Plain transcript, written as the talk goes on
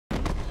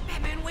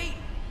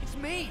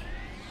me,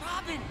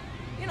 Robin,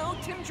 you know,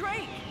 Tim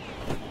Drake.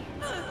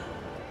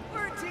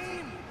 We're a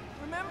team,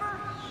 remember?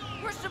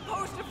 We're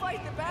supposed to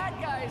fight the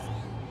bad guys.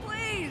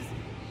 Please,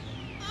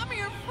 I'm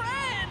your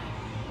friend.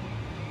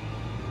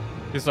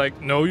 He's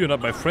like, no, you're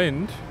not my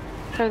friend.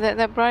 So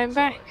that brought him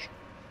back.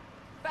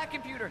 Back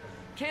computer,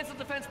 cancel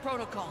defense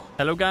protocol.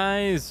 Hello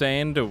guys,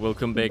 and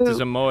welcome back to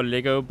some more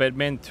Lego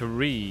Batman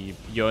 3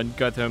 Beyond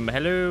Gotham.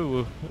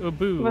 Hello. Oh,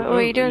 boo. Oh,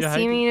 you don't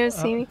see me, you don't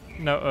see me.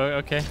 No,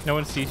 okay, no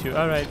one sees you.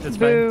 Alright, that's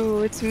Boo,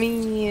 fine. it's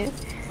me.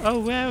 Oh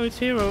wow, it's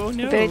Hero. Oh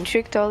no. But I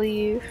tricked all of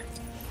you.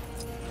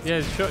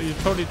 Yeah, sure, you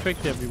totally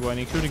tricked everyone,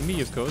 including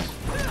me, of course.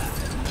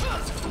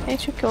 I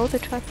tricked all the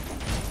time.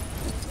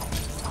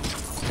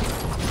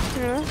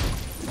 Yeah.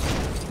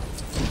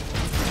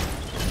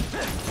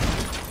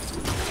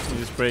 You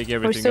just break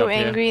everything We're so up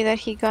angry here. that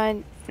he got,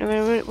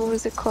 what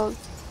was it called?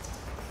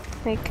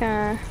 Like,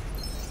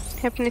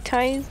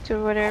 hypnotized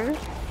or whatever.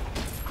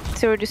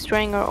 So we're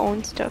destroying our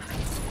own stuff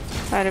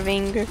out of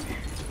anger.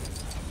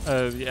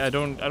 Yeah, I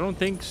don't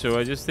think so.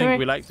 I just think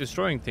we like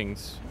destroying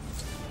things.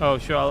 Oh,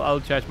 sure,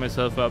 I'll charge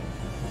myself up.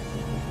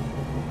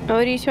 Oh,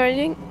 what are you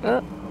charging?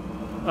 Oh.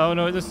 Oh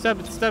no, just stop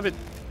it.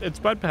 It's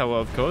bud power,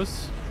 of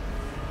course.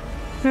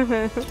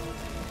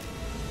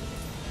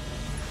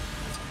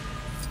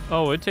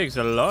 Oh, it takes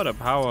a lot of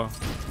power.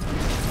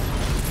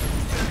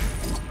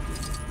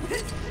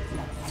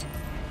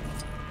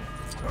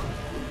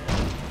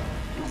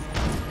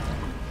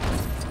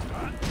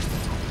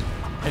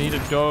 I need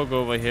a dog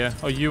over here.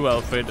 Oh, you,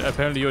 Alfred.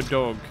 Apparently you're a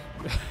dog.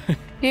 Do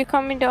you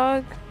call me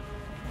dog?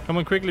 Come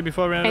on, quickly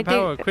before we run out of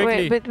power.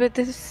 Quickly. Wait,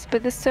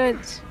 but the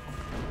studs.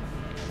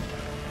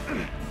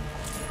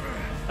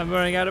 I'm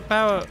running out of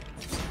power.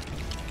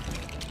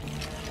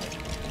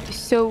 You're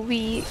so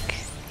weak.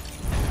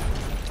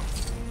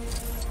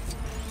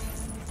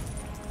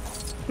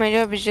 My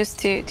job is just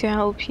to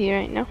help you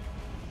right now.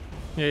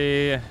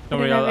 Yeah. Don't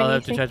worry, I'll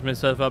have to charge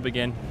myself up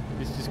again.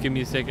 Just give me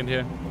a second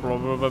here.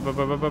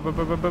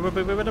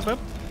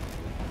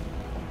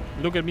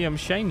 Look at me, I'm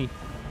shiny.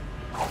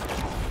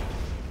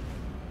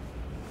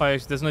 Oh,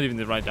 actually, that's not even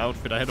the right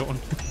outfit I don't.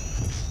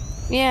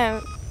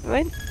 Yeah,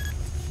 what?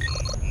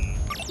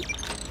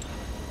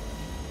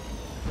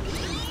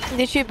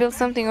 Did you build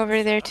something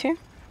over there too?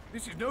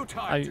 This is no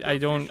time. I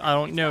don't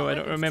know. I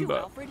don't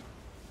remember.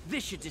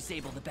 This should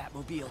disable the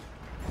Batmobile.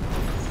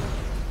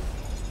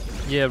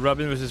 Yeah,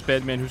 Robin versus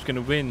Batman. Who's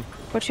gonna win?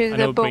 Which is I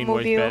the know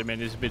brainwash Batmobile.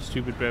 Batman is a bit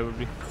stupid,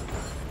 probably.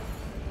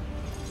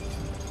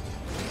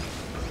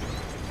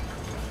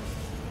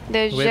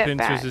 The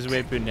Weapons jetpack. versus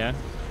weapon, yeah.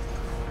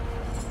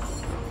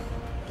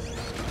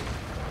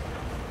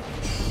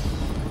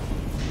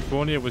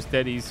 Brainiac was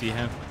that easy,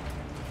 huh?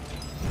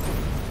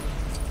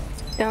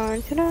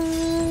 Dun,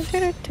 ta-da,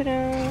 ta-da,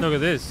 ta-da. Look at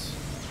this.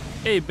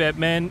 Hey,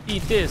 Batman,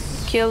 eat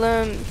this. Kill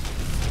him.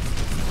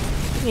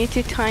 You need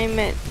to time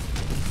it.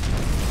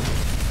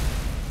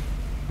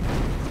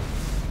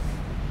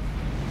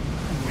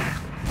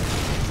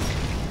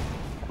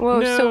 Whoa,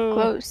 No. so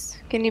close.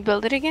 Can you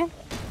build it again?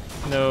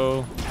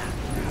 No,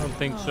 I don't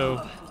think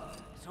so.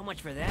 So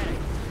much for that.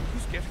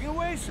 He's getting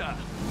away, sir.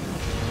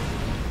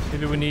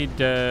 Maybe we need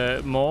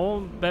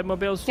more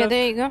Batmobile stuff. Yeah,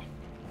 there you go.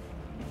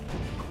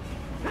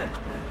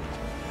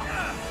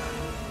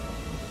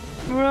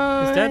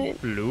 Right. Is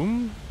that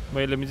Bloom?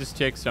 Wait, let me just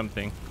check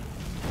something.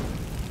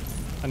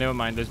 Oh, never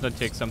mind, let's not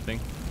check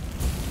something.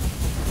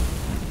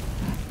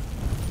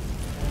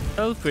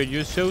 Alfred,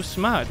 you're so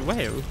smart.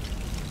 Wow.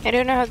 I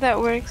don't know how that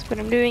works, but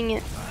I'm doing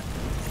it.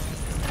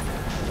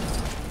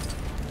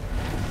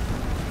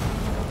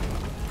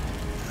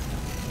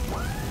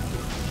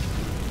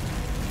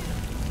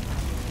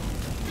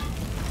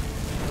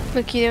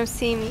 Look, you don't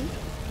see me.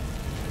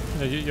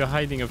 No, you're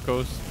hiding, of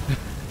course.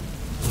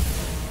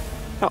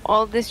 Oh,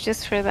 all this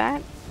just for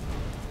that?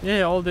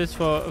 Yeah, all this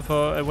for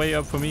a way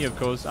up for me, of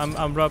course.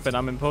 I'm Robin,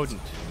 I'm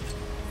important.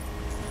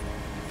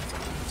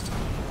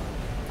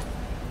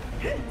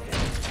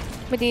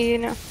 What do you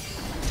do now?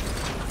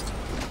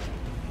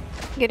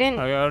 Get in.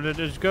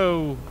 Let's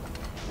go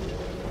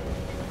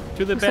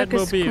to the Looks like a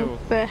Batmobile.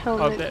 scoop,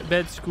 helmet. Oh, that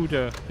bad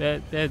scooter.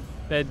 That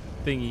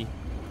thingy.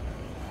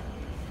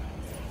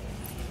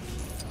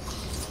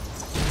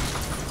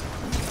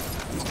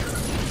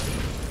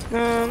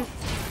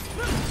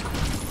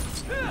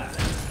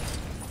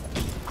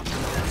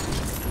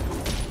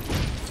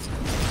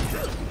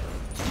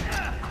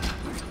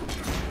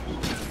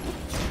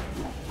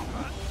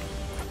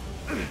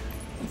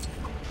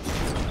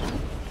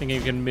 Think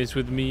you can mess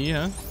with me,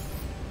 huh?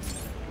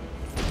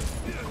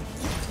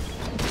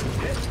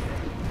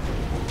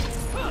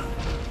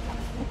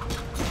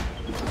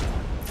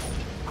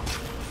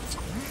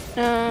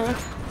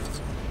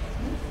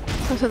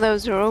 So that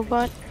was a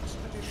robot.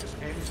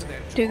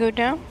 Do you go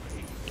down?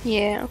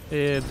 Yeah.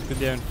 Yeah, let's go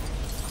down.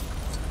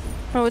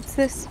 Oh, what's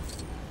this?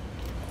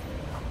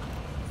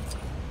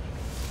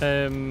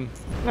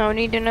 Now we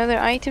need another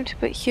item to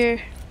put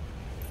here.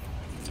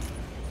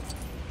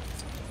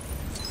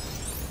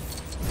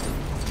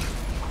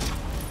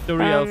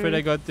 Sorry, Alfred,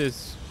 I got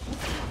this.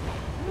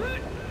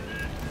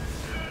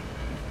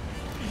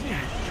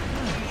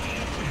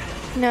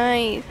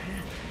 Nice.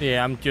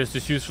 Yeah, I'm just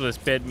as useful as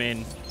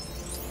Batman.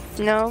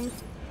 No,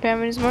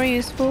 Batman is more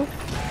useful.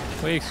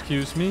 Wait,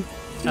 excuse me?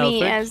 Me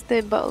Alfred? as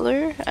the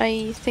butler,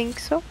 I think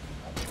so.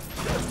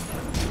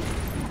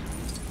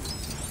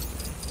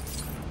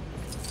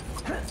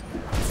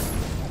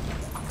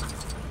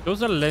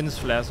 Those are lens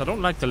flares. I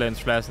don't like the lens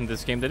flares in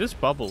this game. They're just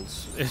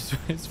bubbles.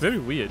 It's very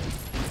weird.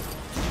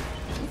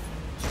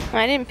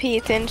 I didn't pay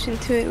attention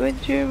to it. What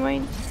did you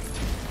remind?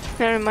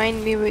 Not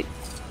remind me, but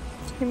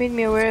you made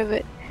me aware of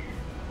it.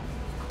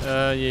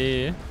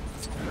 Yeah.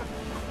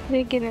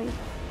 They get in.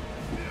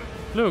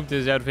 Look,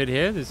 this outfit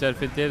here, this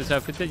outfit there, this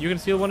outfit there. You can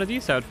steal one of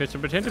these outfits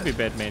and pretend to be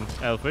Batman,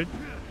 Alfred.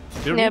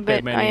 You don't Yeah, need but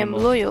Batman I am anymore.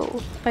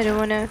 loyal. I don't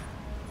wanna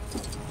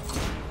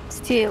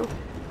steal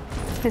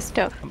his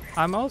stuff.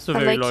 I'm also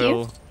very Unlike you.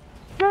 loyal.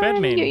 No,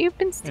 Batman. you've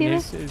been And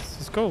stealing.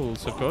 his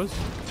goals, of course.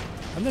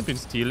 I've not been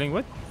stealing.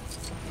 What?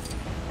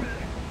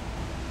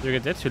 You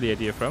get that silly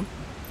idea from?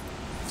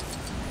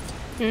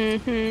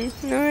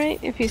 Alright,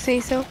 if you say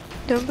so.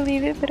 Don't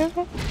believe it, but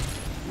okay.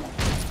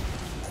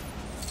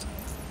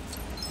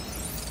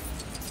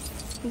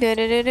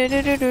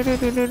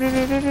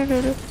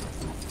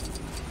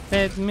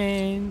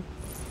 Batman.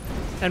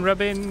 And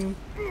Robin.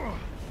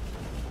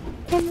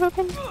 And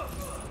Robin.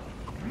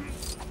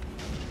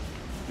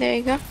 There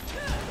you go.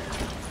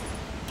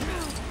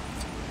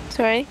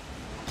 Sorry.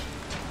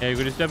 Yeah, you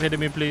could stop hitting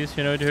me, please.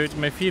 You know, it hurts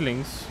my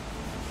feelings.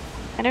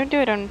 I don't do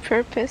it on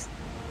purpose.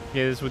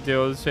 Yeah, that's what they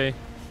all say.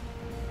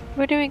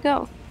 Where do we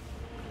go?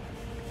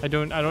 I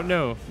don't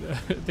know.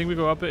 I think we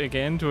go up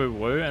again to a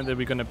war, and then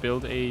we're gonna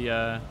build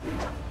a.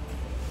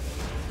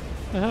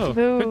 Oh,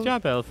 Boom. good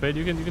job, Alfred.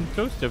 You can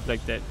throw stuff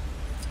like that.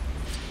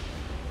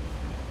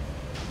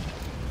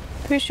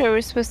 Pretty sure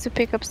we're supposed to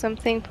pick up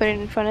something, put it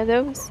in front of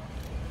those.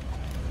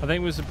 I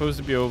think we're supposed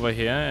to be over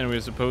here, and we're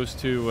supposed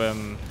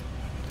to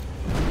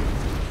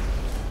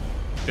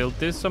build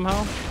this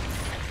somehow.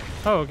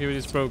 Oh, okay, we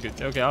just broke it.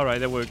 Okay, all right,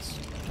 that works.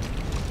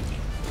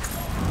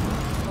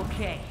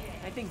 Okay,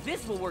 I think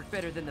this will work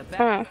better than the back.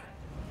 Huh.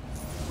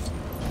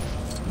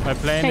 My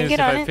plan Can I is get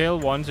if on I it? fail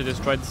once, I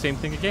just try the same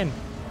thing again.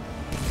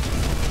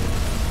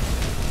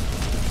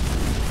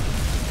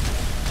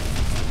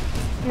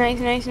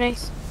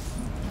 Nice.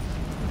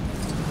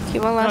 Okay,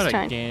 one last Not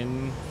time.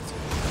 again.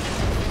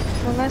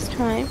 One last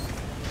time.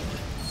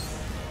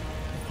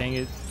 Dang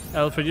it.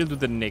 Alfred, you'll do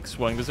the next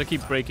one, because I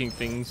keep breaking I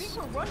things. think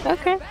we're running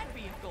Okay. out of bat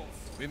vehicles.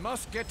 We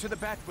must get to the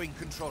Batwing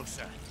control,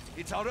 sir.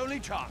 It's our only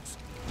chance.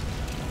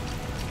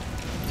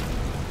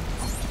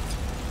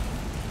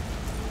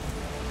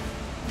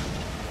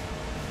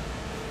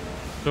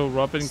 So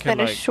Robin Is can,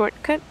 that a like,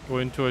 shortcut? go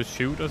into a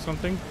chute or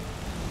something?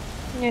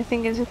 Yeah, I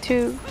think it's a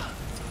tube.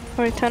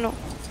 Or a tunnel.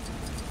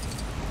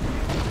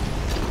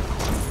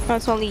 Oh,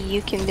 it's only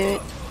you can do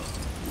it.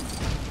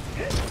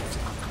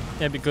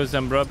 Yeah, because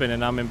I'm Robin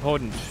and I'm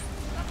important.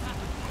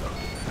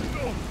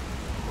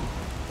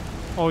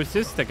 Oh, is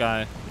this the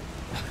guy?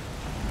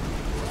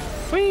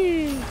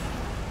 Whee!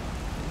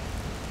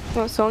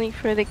 Well, it's only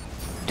for the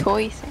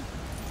toy thing.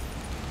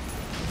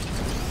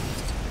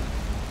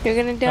 You're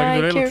gonna I can die,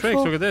 do little tricks.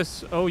 careful. Look at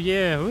this. Oh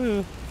yeah.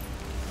 Woo.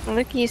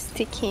 Look at your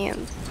stick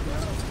hands.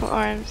 Or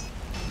arms.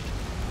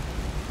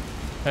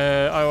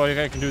 Oh,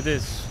 I can do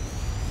this.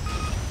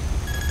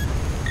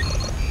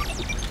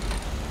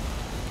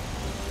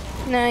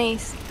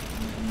 Nice.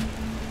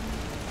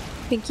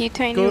 Thank you,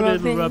 Tiny Go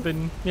Robin. little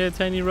Robin. Yeah,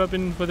 Tiny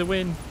Robin for the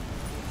win.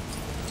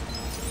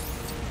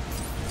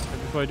 But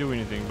before I do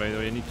anything, by the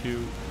way, I need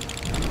to.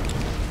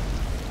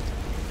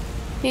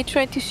 He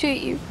tried to shoot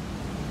you.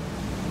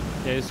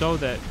 Yeah, I saw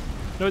that.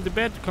 No, the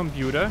bad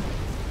computer.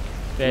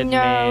 Bad No.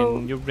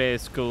 man, you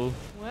rascal.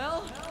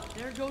 Well,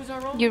 there goes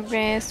our own. You The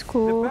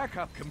rascal.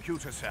 backup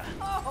computer, sir.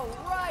 Oh,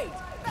 right!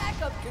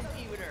 Backup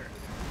computer!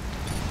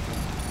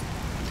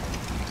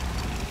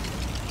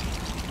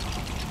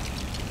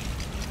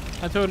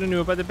 I totally knew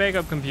about the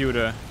backup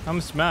computer.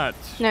 I'm smart.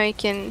 Now you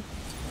can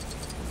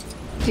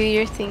do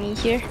your thingy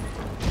here.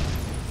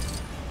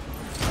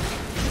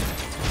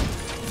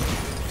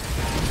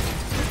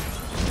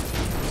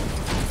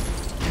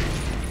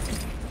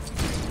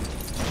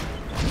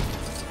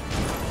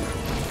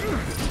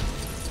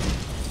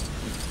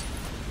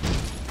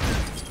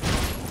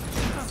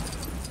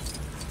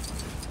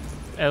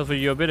 Alpha,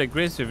 you're a bit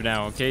aggressive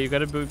now, okay? You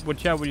gotta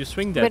watch out when you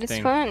swing that But it's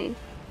thing. fun.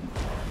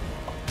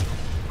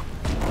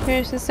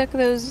 Here's a stack of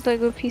those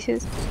Lego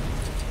pieces.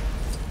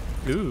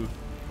 Ooh.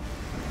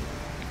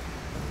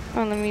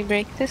 Oh, let me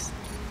break this.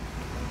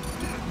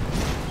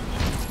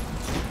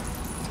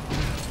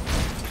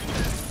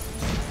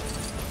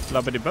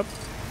 Lobbity bop.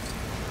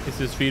 Let's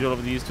just feed all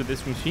of these to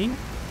this machine.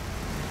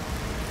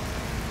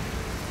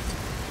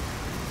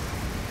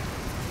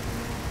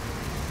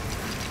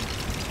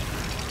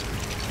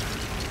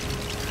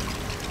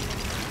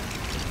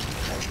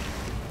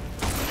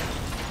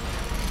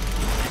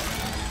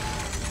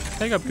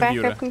 Backup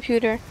computer. Backup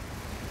computer.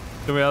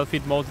 So I'll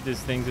feed more to this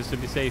thing just to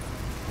be safe.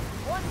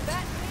 One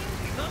bat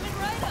wing coming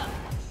right up.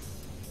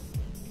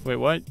 Wait,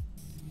 what?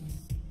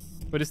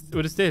 What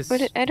is this?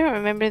 I don't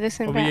remember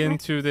this in Are we Batman.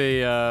 into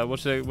the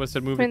what's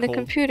that movie We're in the called?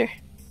 computer.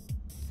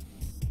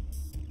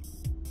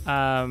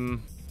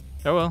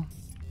 Oh well.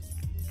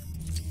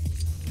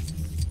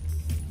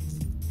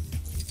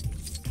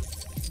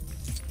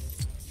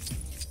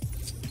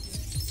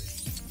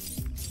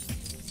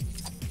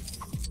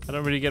 I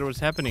don't really get what's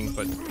happening,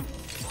 but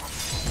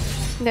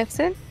That's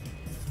it?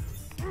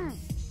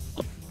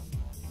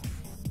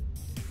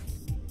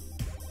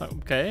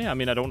 okay. I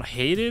mean, I don't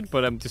hate it,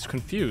 but I'm just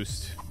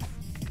confused.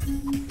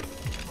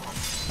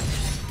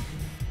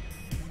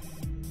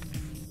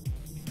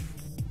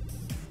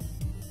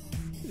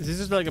 Is this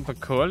just like a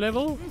parkour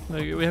level?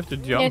 Like we have to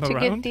jump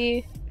around?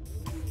 You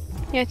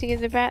have to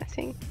get the bat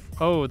thing.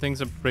 Oh,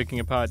 things are breaking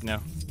apart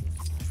now.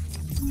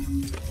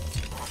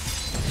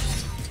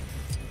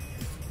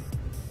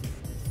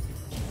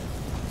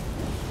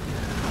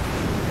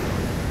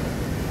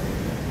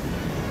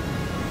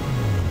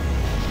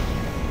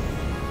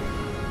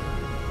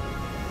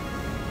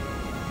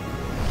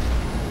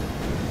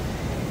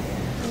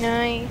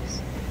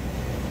 Nice.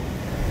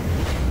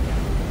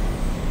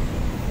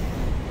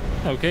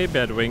 Okay,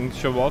 Batwing,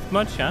 show off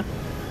much, huh?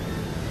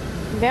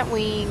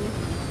 Batwing.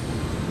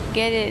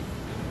 Get it.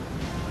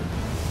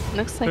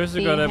 Looks like First,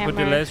 the you gotta put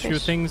the last few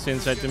hammerfish. things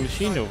inside the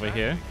machine over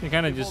here. You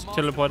kind of just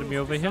teleported me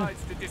over here.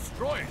 To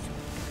destroy it.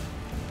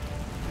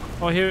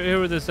 Oh,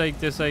 here, there's like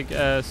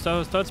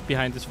studs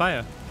behind this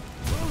fire.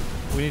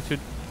 We need to.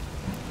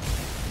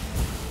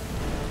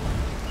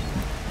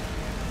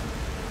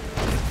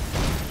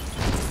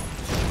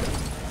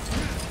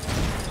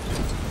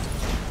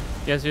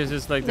 Yes,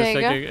 it's like There there's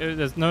you like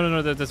there's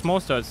no, there's more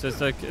studs.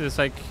 There's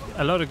like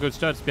a lot of good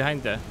studs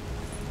behind there.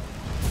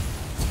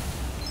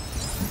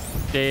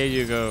 There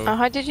you go. Oh,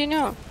 how did you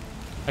know?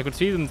 I could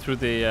see them through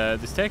the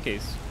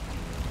staircase.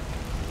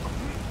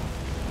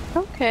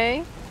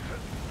 Okay.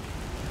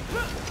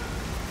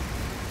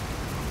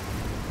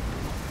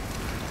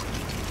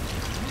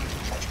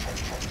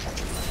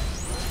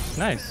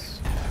 Nice.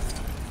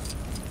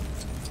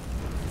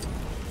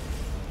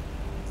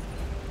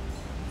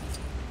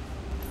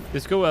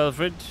 Let's go,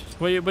 Alfred.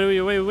 Wait,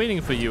 we're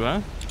waiting for you,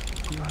 huh?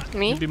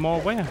 Me? You'd be more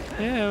aware.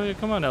 Yeah,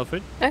 come on,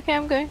 Alfred. Okay,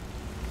 I'm going.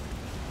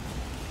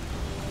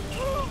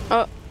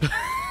 Oh.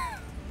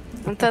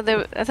 I thought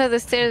the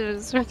stairs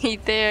was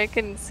right there. I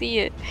couldn't see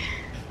it.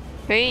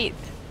 Wait.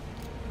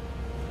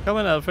 Come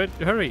on, Alfred.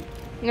 Hurry.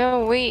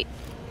 No, wait.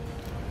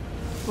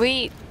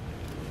 Wait.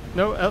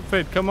 No,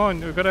 Alfred, come on.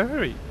 We gotta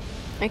hurry.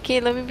 Okay,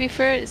 let me be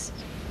first.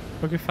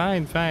 Okay,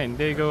 fine.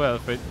 There you go,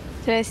 Alfred.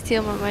 Did I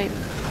steal my I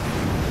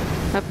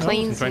wasn't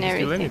planes trying and to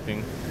steal everything?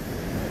 anything.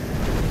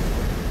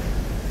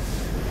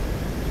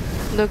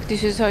 Look,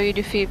 this is how you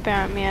defeat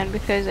Batman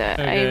because I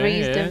Okay,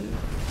 raised yeah. him.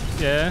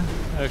 Yeah,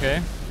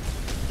 okay.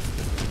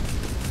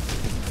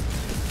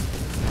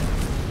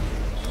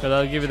 Well,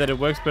 I'll give you that it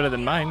works better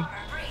than mine.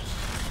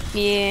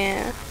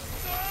 Yeah.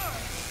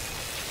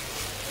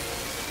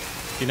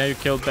 You know you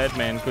killed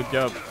Batman. Good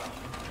job.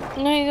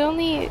 No, he's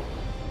only.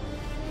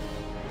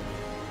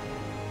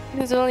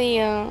 Is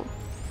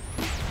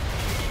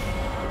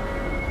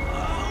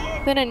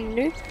that a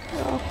nuke?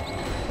 Oh,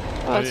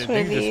 I it's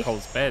think really this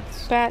calls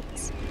bats.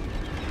 bats.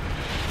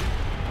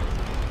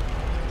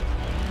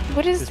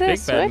 What is This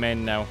this? big What?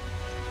 Batman now.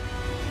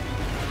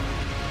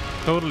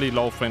 Totally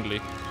law friendly.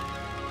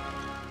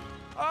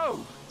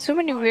 Oh, So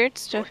many weird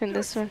stuff in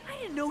this one.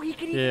 I didn't know he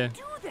could Yeah. even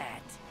do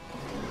that.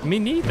 Me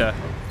neither.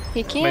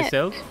 He can't.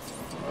 Myself.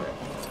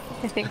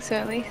 I think so,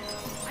 at least.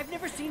 I've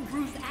never seen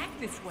Bruce act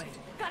this way.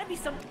 Gotta be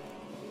something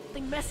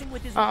messing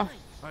with his Oh. mind.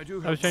 I do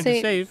I was have trying to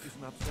Save. save.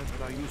 Isn't upset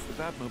that I used the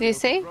Batmobile Did you for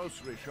save?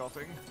 grocery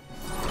shopping.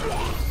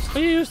 Oh,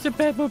 you used the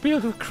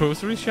Batmobile for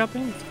grocery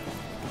shopping?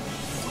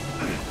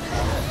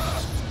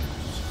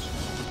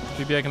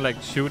 Maybe I can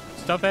like shoot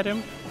stuff at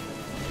him?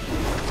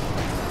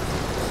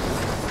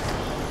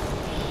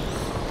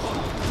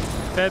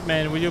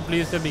 Batman, will you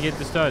please let me get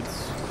the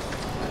studs?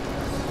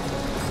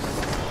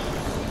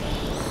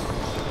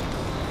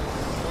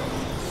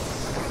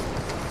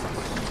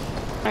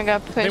 I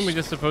got I think we're pushed.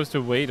 just supposed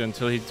to wait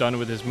until he's done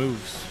with his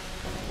moves.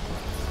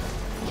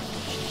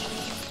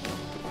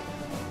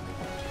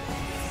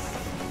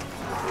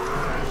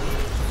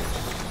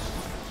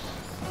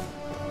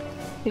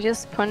 You're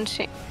just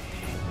punching.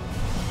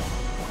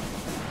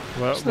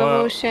 Well,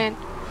 Slow motion.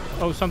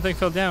 oh, something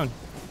fell down.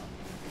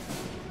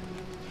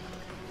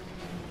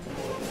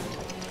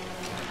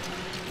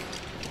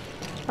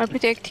 I'll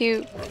protect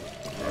you.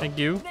 Thank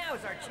you.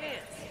 Now's our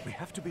chance. We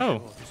have to be Oh.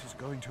 sure this is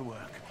going to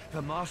work.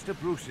 The Master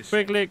Bruce is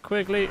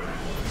Quickly.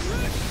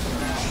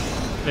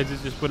 Let's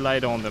just put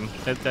light on them.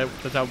 That's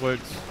how it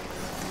works.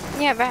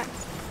 Yeah, bat.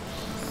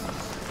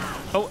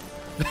 Oh,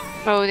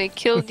 Oh, they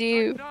killed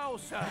you. No,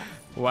 sir.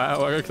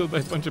 wow, I got killed by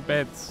a bunch of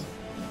bats.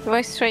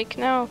 Why strike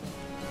now?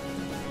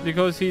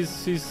 Because he's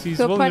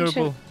Go punch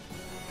vulnerable. him.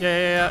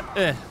 Yeah.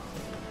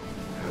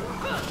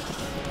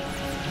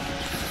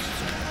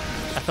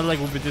 I felt like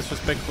it would be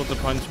disrespectful to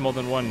punch more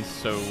than once,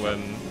 so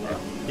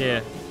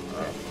yeah.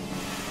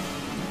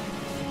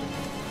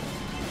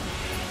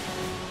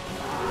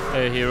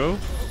 Hero.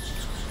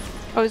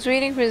 I was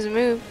waiting for his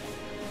move.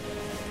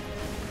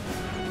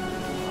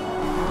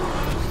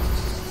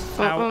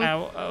 Ow,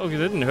 ow. Oh, it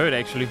didn't hurt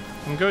actually.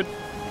 I'm good.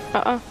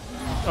 Oh.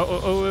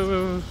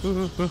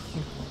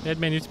 That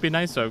man needs to be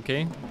nicer,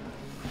 okay?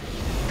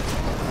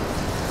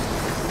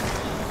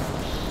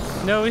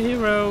 No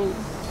hero.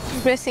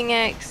 Pressing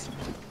X.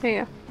 There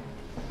you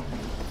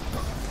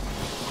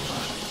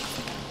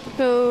go.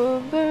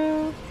 Boo.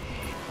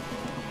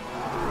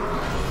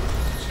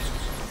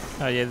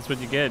 Oh yeah, that's what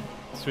you get.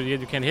 That's what you get.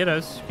 You can't hit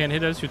us. You can't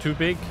hit us. You're too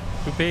big.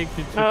 Too big.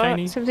 You're too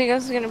tiny. Something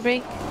else is gonna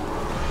break.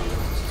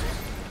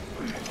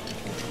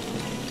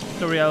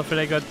 Sorry, Alfred,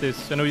 I got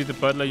this. I know you're the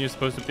butler you're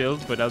supposed to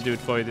build, but I'll do it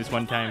for you this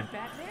one time.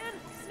 Batman,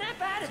 snap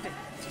out of it.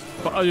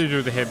 But I'll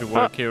do the heavy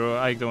work, hero.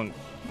 I don't.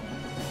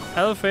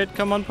 Alfred,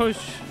 come on, push.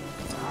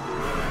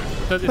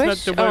 That is not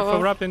the word for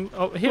Robin.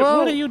 Oh, here,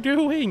 what are you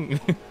doing?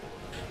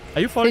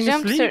 Are you falling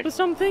asleep or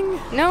something?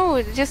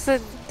 No, just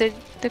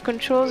the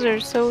controls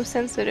are so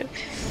sensitive.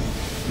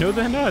 No,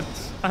 they're not.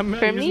 I'm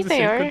For using me, the they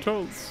same are.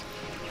 controls.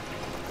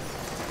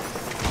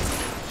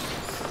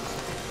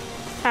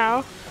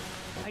 Ow.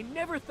 I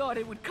never thought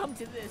it would come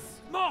to this.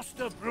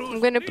 Master Bruce. I'm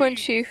gonna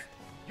punch you.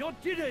 Your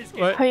dinner's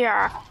What?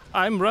 Yeah.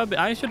 I'm Robin.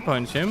 I should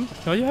punch him.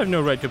 No, you have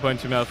no right to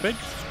punch him, Alfred.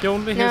 You're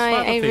only his No,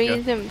 father I figure.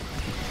 raised him.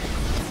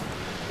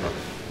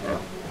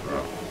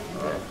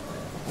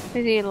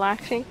 Is he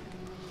laughing?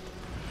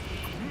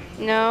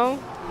 No.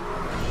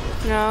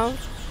 No.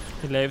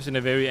 He laughs in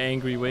a very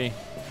angry way.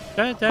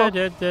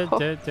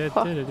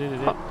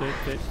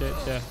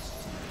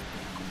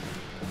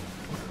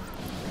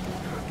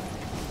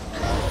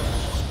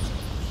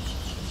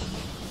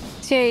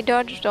 See, he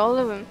dodged all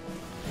of them.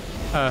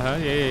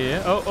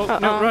 Yeah. Oh,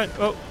 no, run.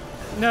 Oh,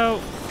 no.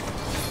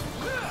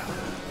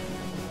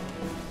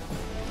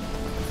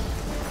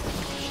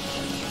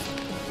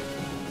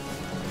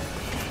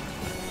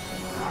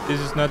 This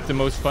is not the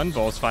most fun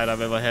boss fight I've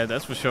ever had,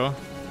 that's for sure.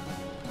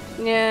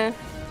 Yeah.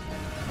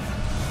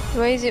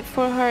 Why is it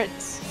 4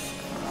 hearts?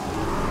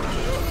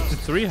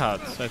 It's 3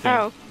 hearts, I think.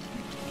 Oh.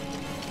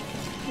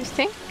 You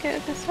think?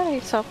 That's what I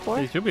saw 4.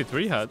 It should be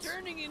 3 hearts.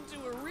 Turning into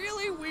a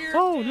really weird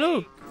Oh, day.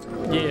 look!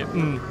 Yeah,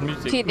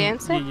 music. Is he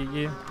dancing?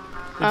 Yeah.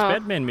 It's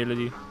Batman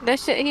melody.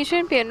 He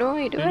shouldn't be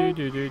annoyed, right?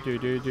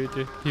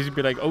 He should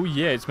be like, oh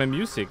yeah, it's my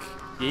music.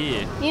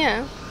 Yeah.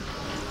 Yeah.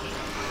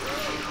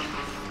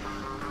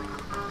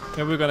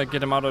 And we're gonna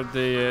get him out of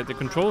the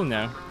control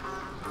now.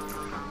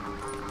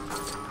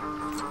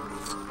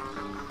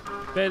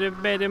 Better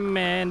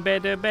man,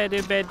 better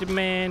man, better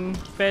man,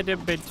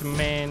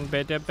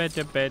 better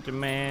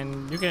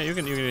man. You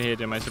can hit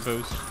him, I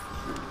suppose.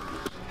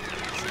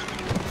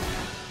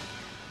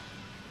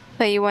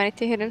 But you wanted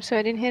to hit him, so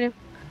I didn't hit him.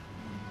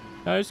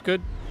 No, it's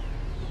good.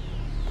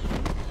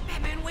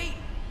 Batman, wait!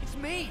 It's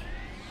me!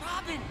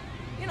 Robin!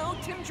 You know,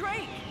 Tim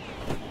Drake!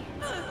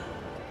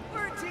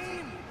 We're a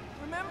team!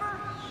 Remember?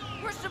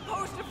 We're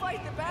supposed to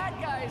fight the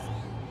bad guys!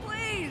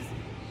 Please!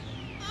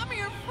 I'm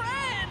your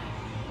friend!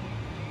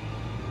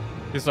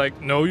 He's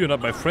like, no, you're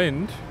not my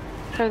friend.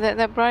 So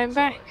that brought him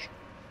back.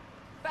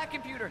 Back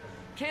computer!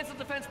 Cancel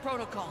defense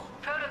protocol!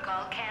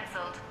 Protocol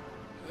cancelled.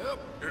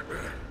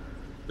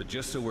 But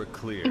just so we're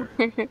clear,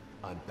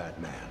 I'm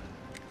Batman.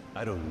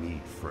 I don't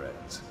need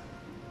friends.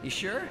 You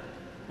sure?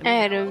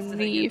 I don't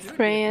need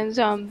friends,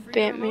 I'm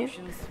Batman.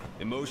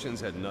 Emotions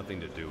had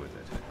nothing to do with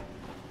it.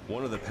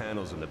 One of the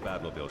panels in the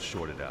Batmobile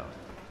shorted out.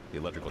 The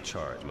electrical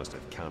charge must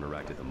have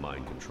counteracted the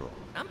mind control.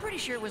 I'm pretty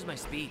sure it was my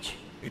speech.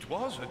 It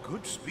was a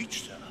good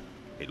speech, sir.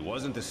 It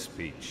wasn't a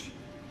speech.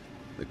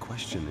 The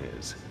question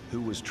is,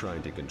 who was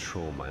trying to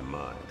control my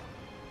mind,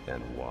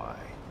 and why?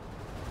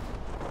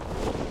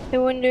 I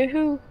wonder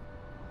who.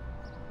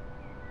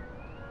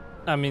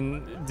 I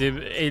mean, the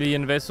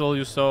alien vessel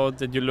you saw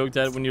that you looked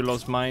at when you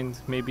lost mind.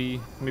 Maybe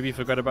you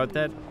forgot about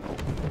that.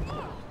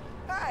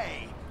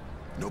 Hey!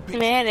 No I big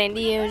mean, I had an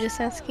idea, I was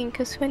just asking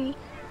cause funny.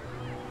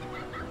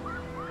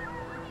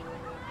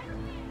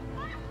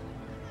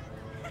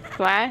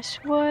 Flash,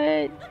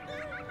 what?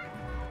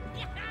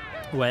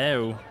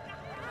 Wow.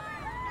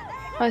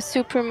 Oh,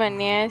 Superman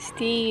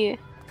nasty.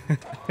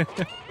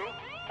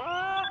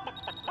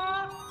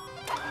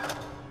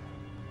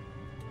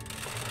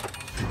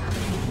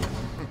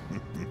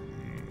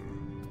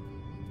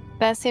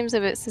 That seems a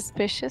bit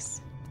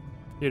suspicious.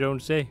 You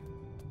don't say.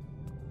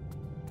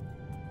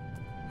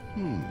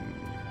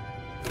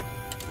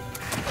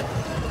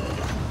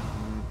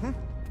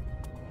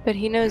 But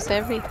he knows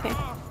everything.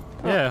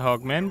 Yeah,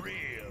 Hawkman.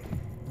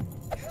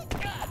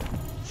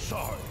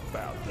 sorry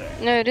about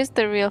that, No, it is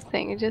the real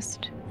thing. It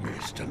just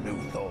Mr.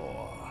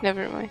 Luthor.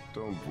 never mind.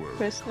 Don't worry.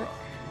 Personally.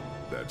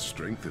 That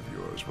strength of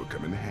yours will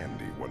come in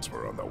handy once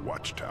we're on the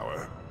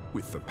Watchtower.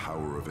 With the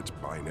power of its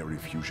binary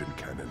fusion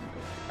cannon,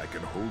 I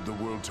can hold the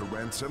world to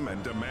ransom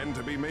and demand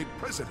to be made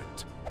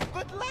president.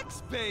 But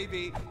Lex,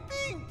 baby,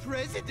 being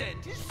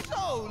president is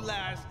so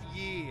last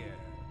year.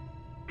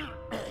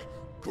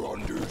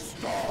 Grundy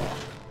Stark.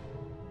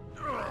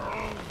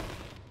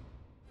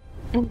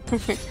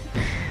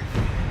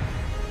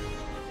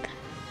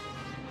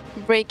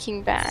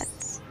 Breaking Bad.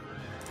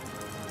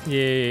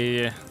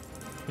 Yeah.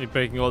 We're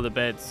breaking all the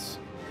beds.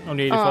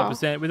 Only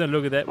 84%. We don't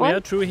look at that. What? We are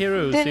true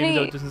heroes, Didn't even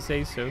though we- it doesn't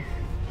say so.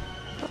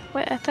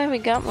 Wait, I thought we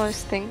got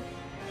most things.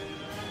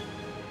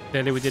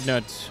 Clearly we did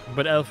not.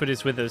 But Alfred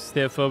is with us,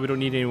 therefore we don't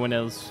need anyone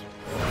else.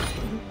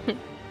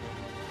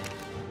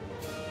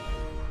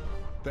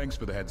 Thanks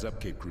for the heads up,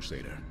 Caped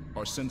Crusader.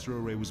 Our sensor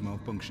array was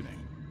malfunctioning.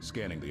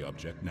 Scanning the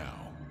object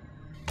now.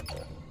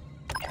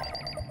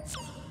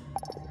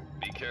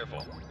 Be careful.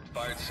 It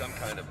fired some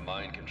kind of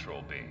mind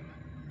control beam.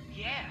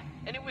 Yeah,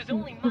 and it was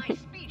only my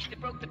speech that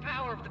broke the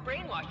power of the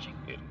brainwashing.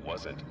 It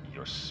wasn't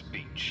your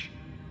speech.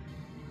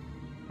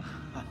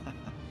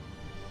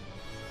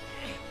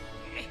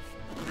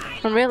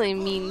 I'm really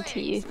mean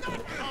to you.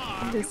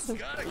 This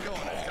is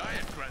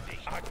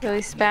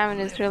really spamming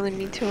is really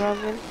mean to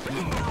Robin.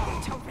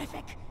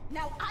 Terrific.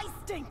 Now I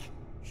stink.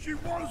 She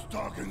was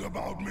talking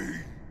about me.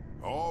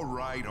 All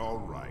right, all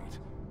right.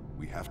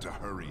 We have to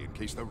hurry in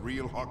case the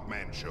real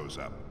Hawkman shows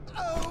up.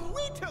 Oh,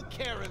 we took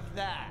care of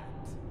that.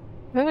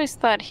 I always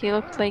thought he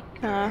looked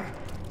like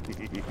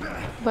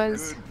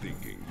Buzz Good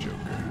thinking,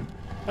 Joker.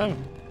 Oh.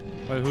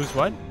 Wait, who's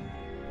what?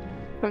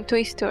 from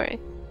Toy Story.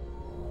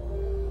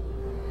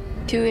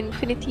 To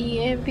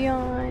infinity and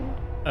beyond.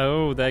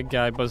 Oh, that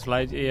guy, Buzz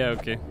Lightyear. Yeah,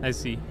 okay. I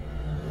see.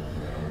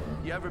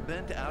 You ever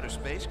been to outer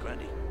space,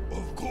 Grundy?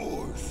 Of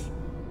course.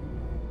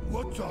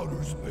 What's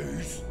outer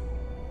space?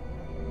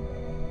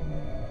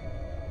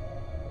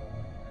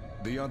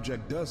 The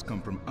object does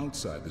come from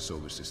outside the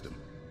solar system.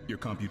 Your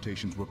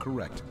computations were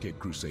correct, Caped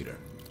Crusader.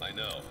 I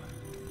know.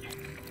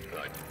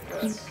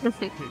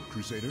 Caped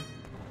Crusader?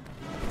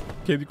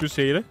 Caped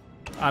Crusader?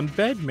 I'm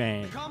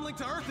Batman. Comlink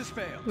to Earth has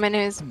failed. My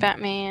name is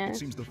Batman. It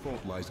seems the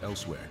fault lies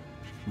elsewhere.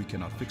 We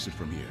cannot fix it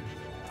from here.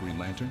 Green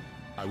Lantern,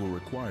 I will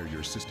require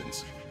your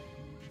assistance.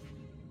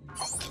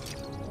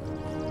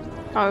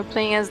 Oh, we're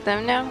playing as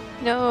them now?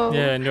 No.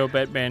 Yeah, no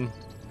Batman.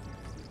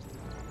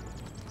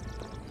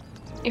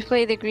 You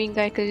play the green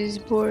guy because he's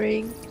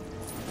boring.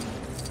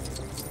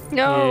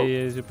 No.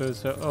 Yeah, I suppose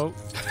so. Oh.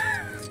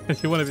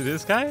 You want to be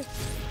this guy?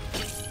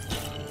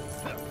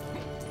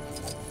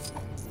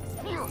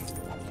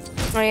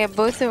 Oh yeah,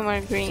 both of them are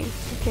green.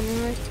 Okay,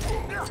 never mind.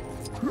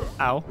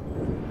 Ow.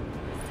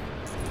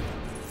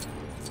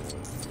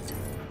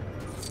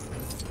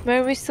 Why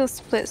are we still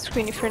split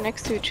screen if we're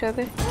next to each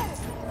other?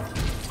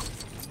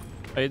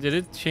 Wait, did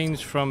it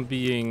change from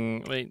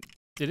being... Wait,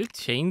 did it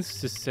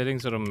change the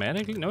settings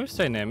automatically? No, it's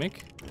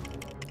dynamic.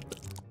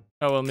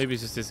 Oh, well, maybe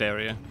it's just this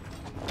area.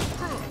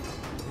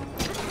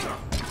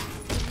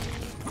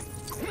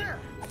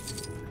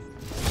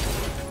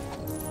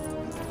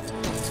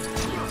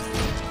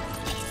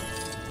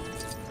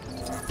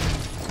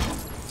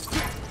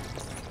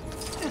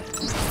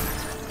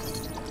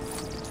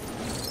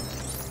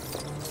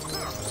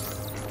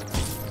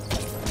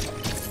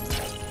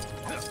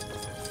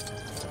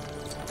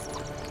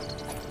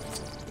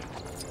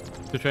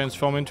 To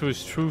transform into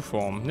his true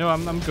form. No,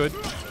 I'm good.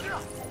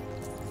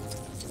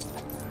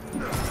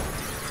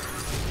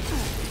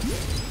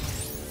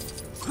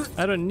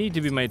 I don't need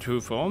to be my true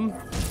form.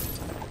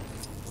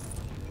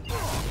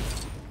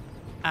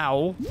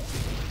 Ow.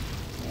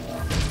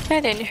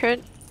 That didn't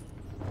hurt.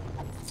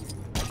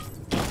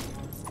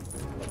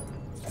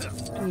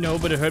 No,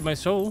 but it hurt my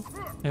soul.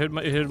 It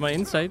hurt my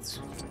insides.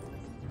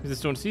 I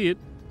just don't see it.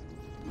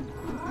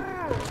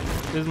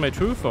 This is my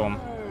true form.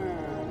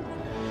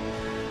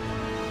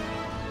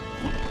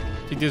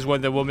 She just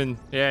Wonder Woman.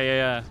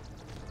 Yeah.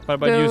 What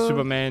about you, No.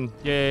 Superman?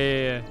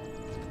 Yeah.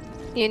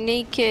 You're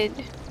naked.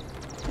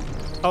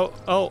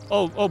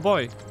 Oh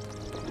boy.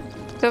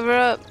 Cover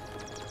up.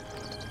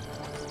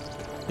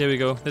 There we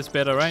go. That's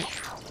better, right?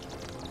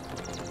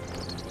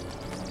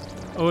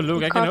 Oh,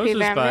 look, I can Copy also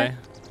spy. Batman.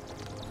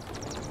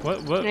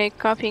 What? They're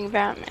copying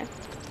Batman.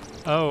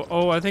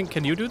 Oh, I think,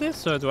 can you do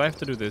this, or do I have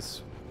to do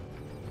this?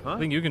 Huh? I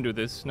think you can do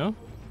this, no?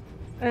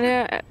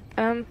 Try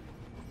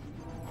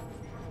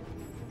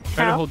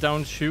Try to How? hold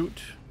down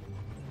shoot.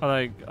 Or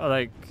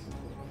like,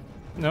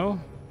 no?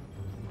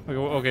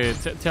 Okay,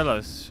 tell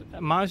us.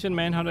 Martian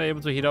Manhunter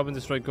able to heat up and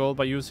destroy gold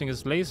by using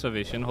his laser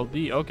vision. Hold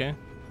B, okay.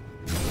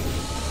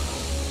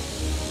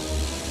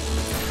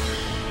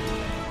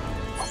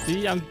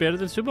 See, I'm better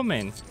than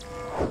Superman.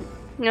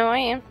 No, I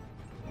am.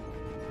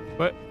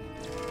 What?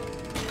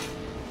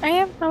 I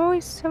am. I'm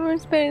always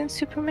better than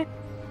Superman.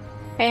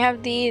 I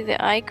have the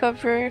eye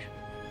cover.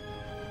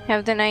 I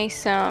have the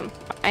nice I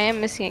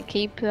am missing a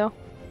cape though.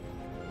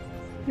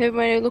 Never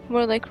mind, I look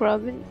more like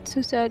Robin.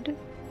 So sad.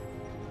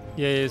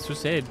 Yeah, so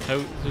sad.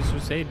 How so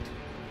sad.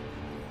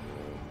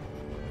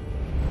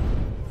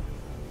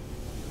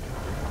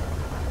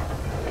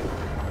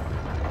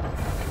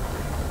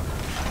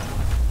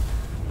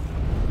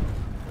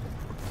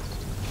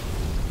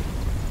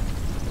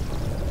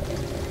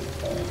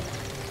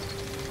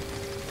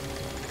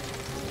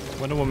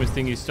 Wonder Woman's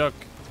thing is stuck.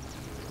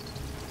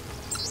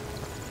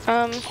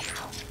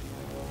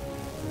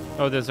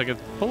 Oh, there's like a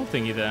pull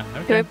thingy there. Do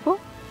I Okay. pull?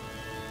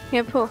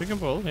 Yeah, pull. We can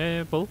pull.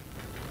 Yeah, pull.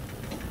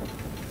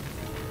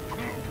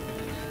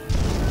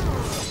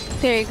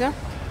 There you go.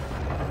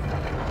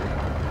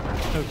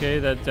 Okay,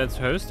 that's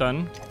her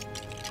stun.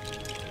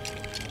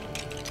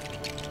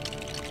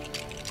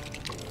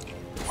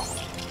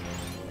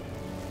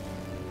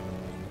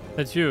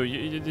 That's you.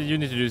 You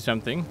need to do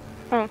something.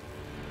 Oh.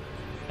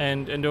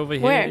 And over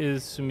here Where?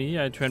 is me.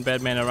 I turn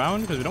Batman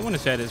around because we don't want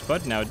to set his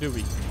butt now, do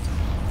we?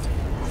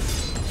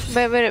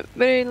 But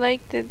I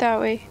liked it that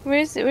way.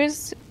 Where's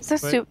the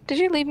soup? Did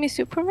you leave me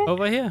Superman?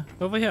 Over here.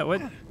 Over here.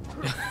 What?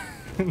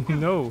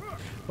 No.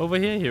 Over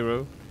here,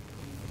 hero.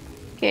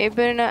 Okay, you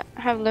better not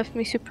have left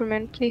me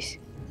Superman, please.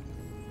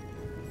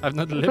 I've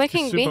not left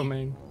Clicking you B.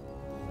 Superman.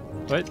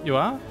 What? You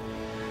are?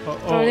 Oh,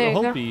 there you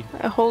hold go. B.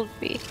 Hold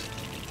B.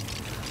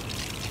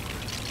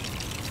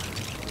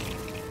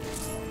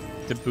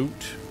 The boot.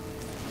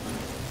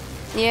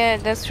 Yeah,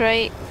 that's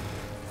right.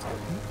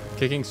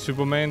 Kicking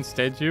Superman's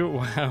statue?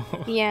 Wow.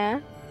 Yeah.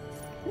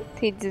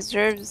 He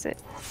deserves it.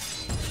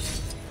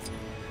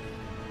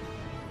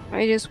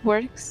 It just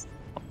works.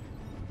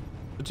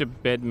 Such a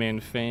Batman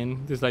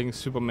fan. Disliking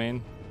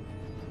Superman.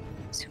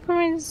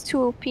 Superman is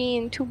too OP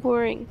and too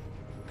boring.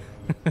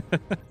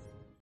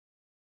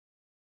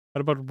 What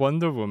about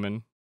Wonder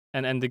Woman?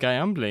 And the guy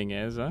I'm playing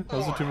as, huh?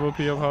 Also too OP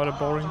of how they're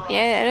boring.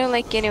 Yeah, I don't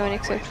like anyone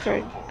except for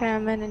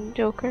Batman and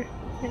Joker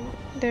and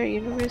their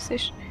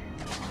universe-ish.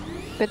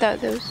 Without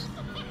those.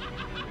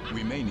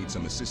 We may need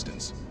some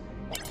assistance.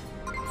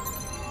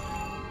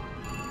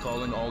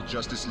 Calling all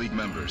Justice League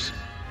members.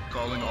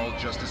 Calling all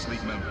Justice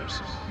League members.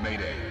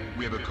 Mayday.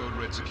 We have a code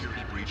red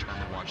security breach on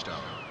the Watchtower.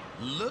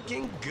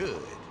 Looking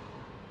good.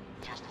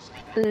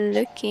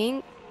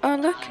 Looking. Oh,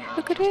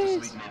 look at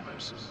his.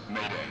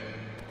 Mayday.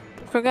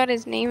 Forgot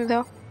his name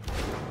though.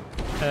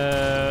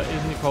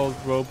 Isn't he called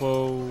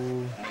Robo?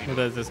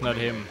 No, that's not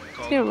him.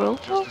 Is he a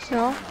Robo?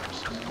 No.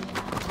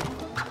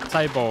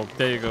 Cyborg.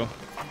 There you go.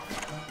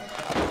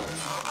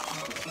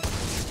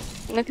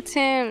 Look at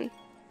him.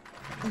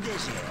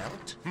 This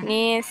helped.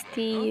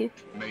 Nasty.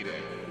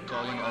 Mayday.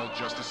 Calling all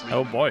Justice League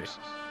Oh boy. members.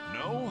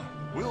 No?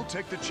 We'll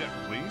take the check,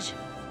 please.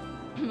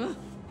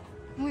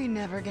 We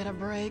never get a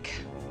break.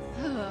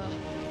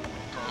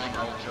 Calling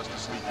all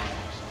Justice League members.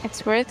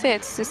 It's worth it.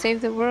 It's to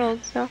save the world,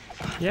 so.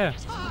 Yeah.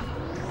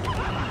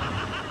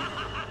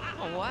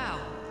 Oh wow,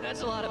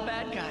 that's a lot of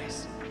bad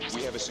guys.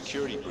 We have a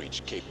security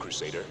breach, Caped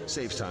Crusader.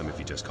 Saves time if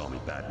you just call me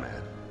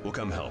Batman. We'll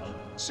come help.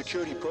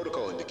 Security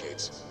protocol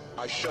indicates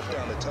I shut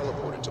down the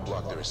teleporter to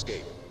block their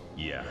escape.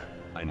 Yeah,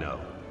 I know.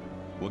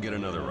 We'll get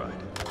another ride.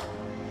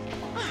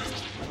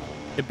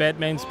 The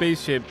Batman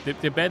spaceship.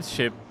 The bat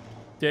ship.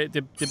 The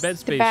bat The bat.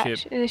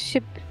 spaceship. The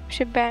ship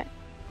bat.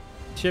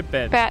 Ship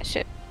bat. Bat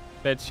ship.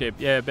 Bat ship.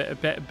 Yeah,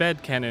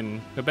 bat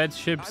cannon. The bat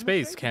ship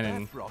space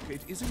cannon. That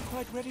rocket isn't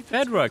quite ready for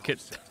Bad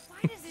rocket.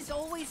 Why does this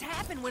always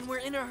happen when we're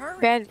in a hurry?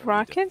 Bad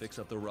rocket? Fix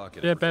up the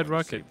rocket. Yeah, and bad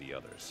we're trying to rocket. save the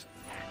others.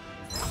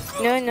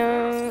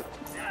 No.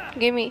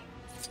 Give me.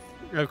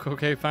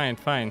 Okay, fine.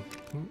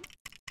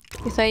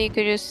 You thought you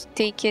could just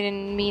take it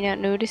and me not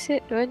notice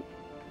it? What?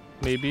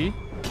 Maybe.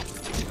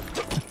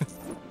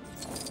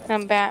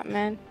 I'm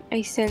Batman.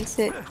 I sense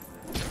it.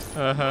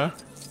 Uh-huh.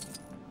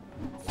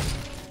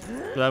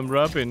 I'm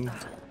Robin.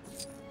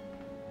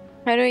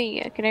 How do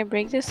I... Can I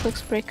break this?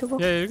 Looks breakable.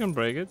 Yeah, you can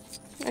break it.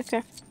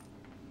 Okay.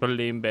 But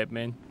lame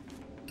Batman.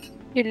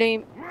 You're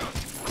lame.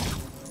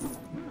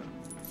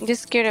 I'm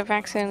just scared of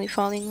accidentally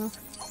falling off.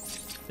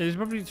 Yeah, you should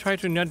probably try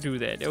to not do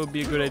that. That would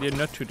be a good idea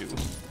not to do.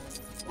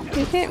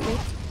 You hit me.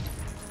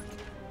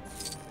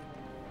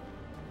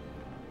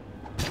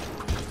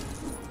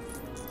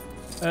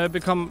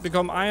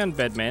 Become Iron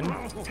Batman.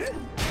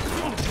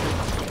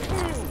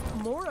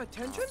 More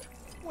attention?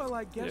 Well,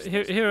 I guess.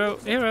 Hero.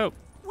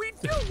 We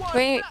do want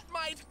Wait. that,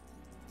 might.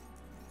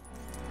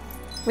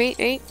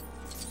 Wait.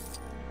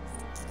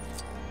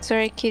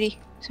 Sorry, kitty.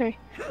 Sorry.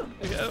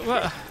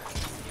 What?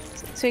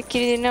 Sorry,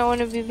 kitty did not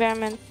want to be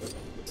Batman.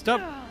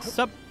 Stop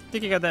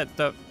thinking of that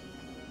stuff.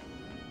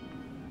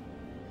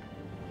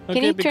 Can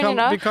Okay, you turn it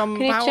off? become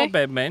Can you Power check?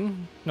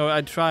 Batman. No,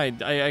 I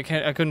tried. I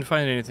couldn't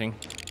find anything.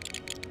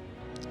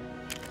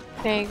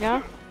 There you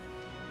go.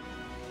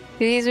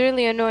 He's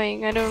really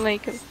annoying. I don't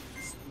like him.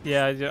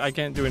 Yeah, I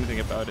can't do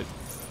anything about it.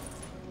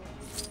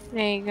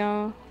 There you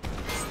go.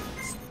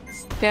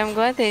 But I'm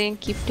glad they didn't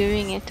keep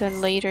doing it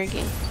on later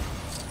games.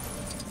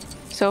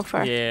 So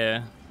far.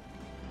 Yeah.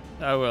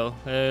 Oh well.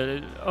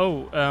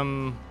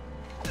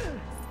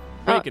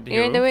 Break it,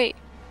 you're in the hero. way.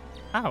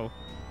 Ow.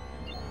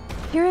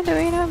 You're in the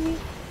way, not me.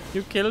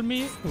 You killed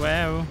me?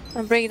 Wow.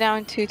 I'll break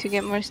down 2 to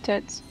get more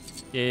studs.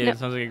 Yeah, No. that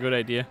sounds like a good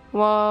idea.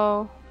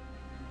 Whoa.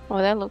 Oh,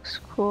 that looks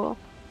cool.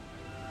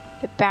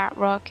 The bat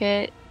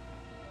rocket.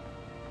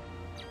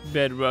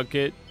 Bad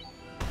rocket.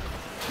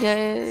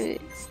 Yeah.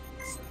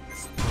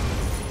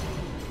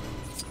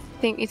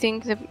 You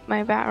think that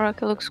my bat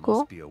rocket looks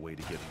cool? Be a way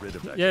to get rid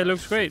of that Yeah, it guy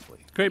looks great.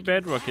 safely. Great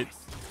bad rocket.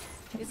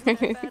 Isn't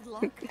that bad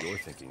luck? You're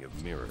thinking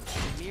of mirrors.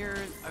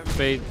 Mirrors are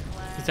Wait,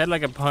 is that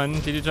like a pun?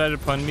 Did you try to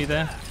pun me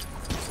there?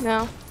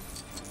 No.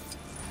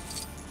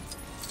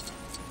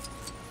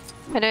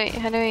 How do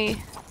I...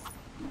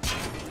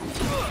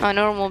 Oh,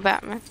 normal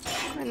Batman.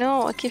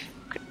 No, I keep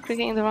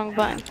clicking the wrong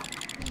button.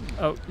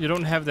 Oh, you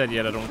don't have that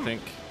yet, I don't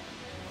think.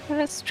 Well,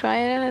 let's try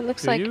it. It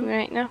looks Do like you? me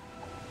right now.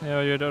 No,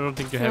 I don't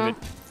think you have No. it.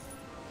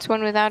 It's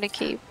one without a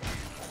cape.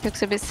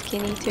 Looks a bit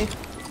skinny too.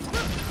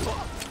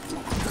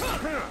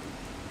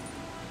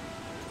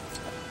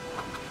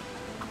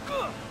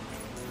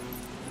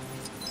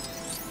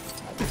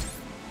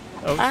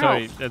 Oh, Ow.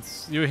 sorry.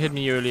 That's you hit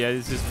me earlier.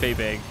 This is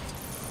payback.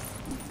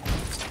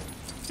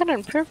 Not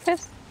on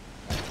purpose.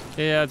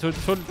 Yeah, that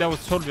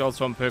was totally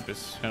also on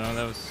purpose. You know,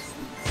 that was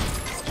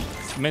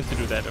meant to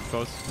do that, of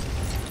course.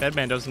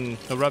 Batman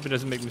doesn't. No, Robin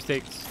doesn't make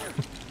mistakes.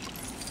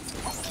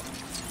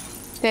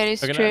 That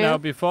is Okay, true. now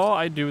before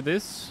I do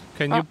this,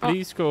 can you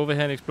please go over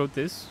here and explode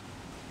this?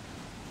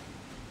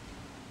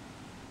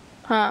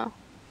 Huh?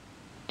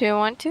 Do you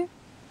want to?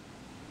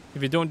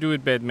 If you don't do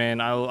it,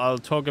 Batman, I'll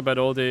talk about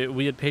all the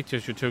weird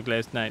pictures you took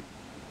last night.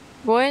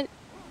 What?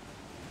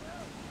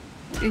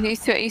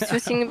 He's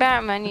twisting the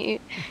Batman. You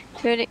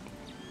put it.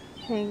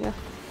 There you go.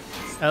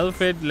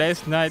 Alfred,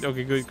 last night.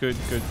 Okay, good.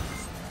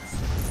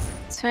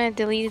 That's why I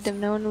deleted them.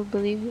 No one will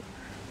believe you.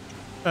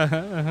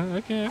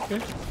 Okay.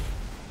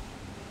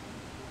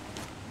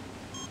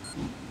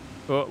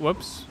 Oh,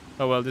 whoops.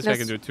 Oh well, this I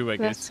can do too, I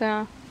guess.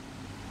 That's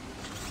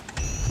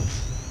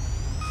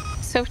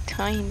so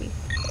tiny.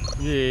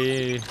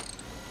 Yeah.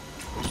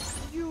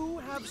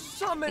 You have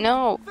summoned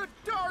No. the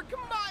dark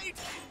might.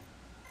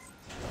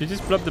 You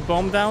just plop the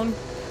bomb down?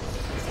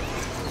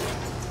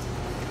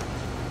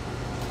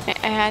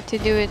 I had to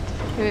do it.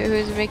 It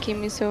was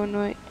making me so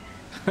annoyed.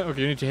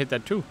 Okay, you need to hit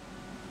that too.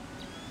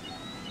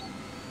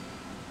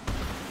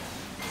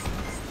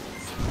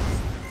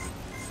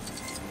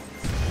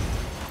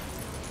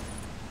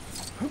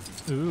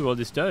 Ooh, all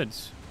the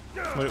studs.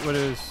 What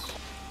is...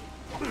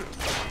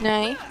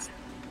 Nice.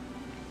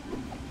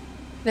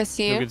 That's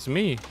you. Look, it's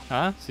me.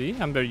 Huh? See?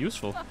 I'm very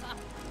useful.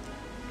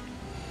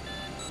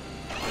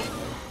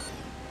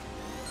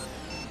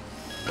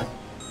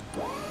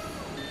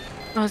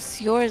 Oh,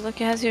 it's yours.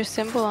 Look, it has your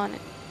symbol on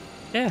it.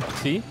 Yeah,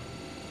 see?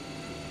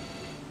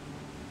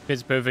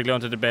 Fits perfectly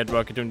onto the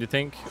bedrock, don't you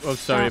think? Oh,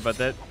 sorry about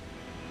that.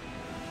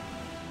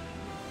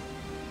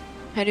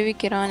 How do we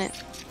get on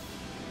it?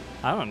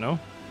 I don't know.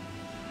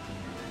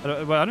 I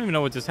don't even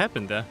know what just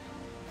happened there.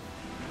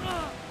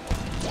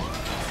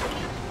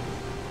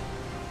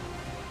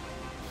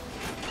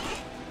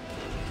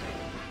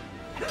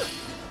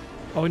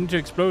 Oh, we need to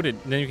explode it,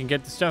 and then you can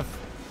get the stuff.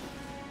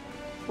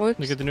 Whoops.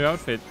 You get the new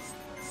outfit.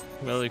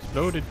 Well,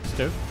 exploded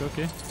stuff,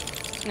 okay.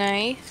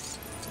 Nice.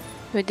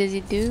 What does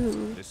it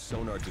do? This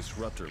sonar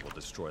disruptor will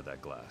destroy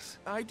that glass.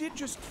 I did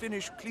just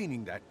finish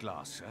cleaning that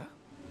glass, sir.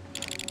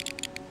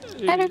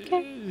 I don't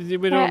care.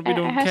 We don't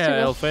it has to care,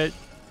 go. Alfred.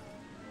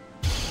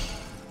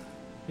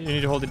 You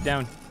need to hold it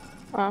down.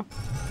 Oh.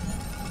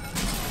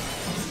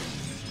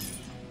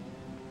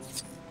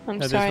 I'm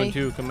This sorry. one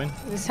too, come in.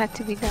 This had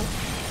to be done.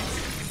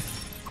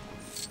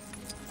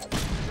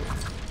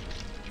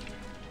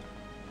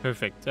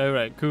 Perfect.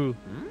 Alright, cool.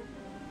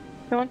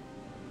 Come on.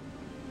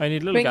 I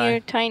need a little Bring guy. your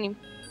tiny.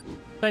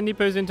 Tiny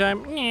person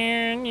time.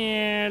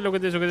 Yeah. Look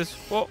at this.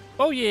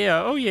 Oh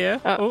yeah. Oh yeah.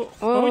 Oh,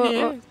 Oh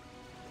yeah.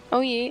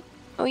 Oh yeah.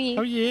 Oh yeah.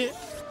 Oh yeah.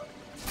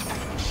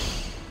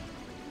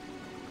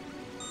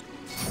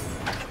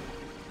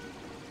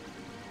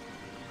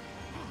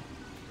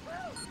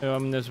 Oh,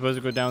 I'm not supposed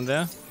to go down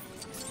there.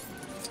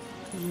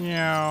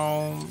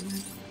 No.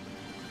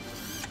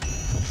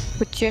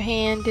 Put your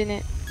hand in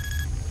it.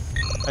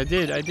 I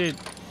did.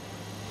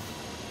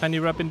 Tiny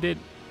Robin did.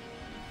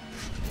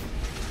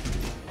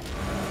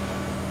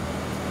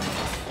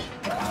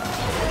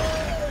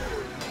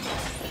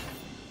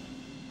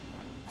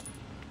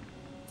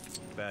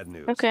 Bad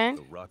news. Okay.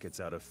 The rocket's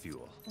out of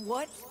fuel.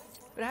 What?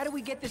 But how do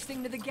we get this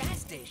thing to the gas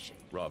station?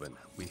 Robin,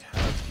 we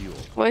have fuel.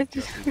 What?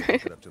 Just need to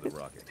hook it up to the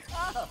rocket.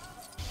 Oh,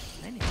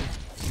 let me.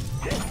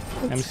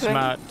 I'm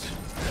smart.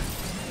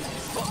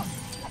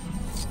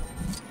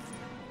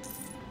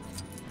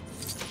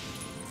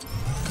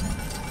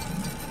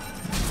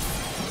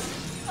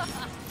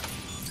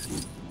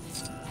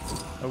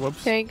 Oh,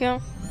 whoops. There you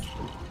go.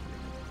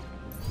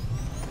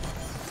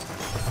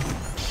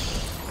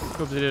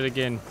 Oops, I did it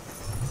again.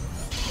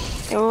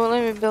 It won't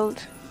let me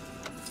build.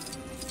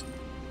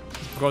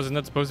 Because it's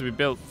not supposed to be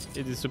built.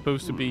 It is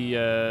supposed to be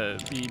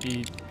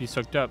be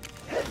sucked up.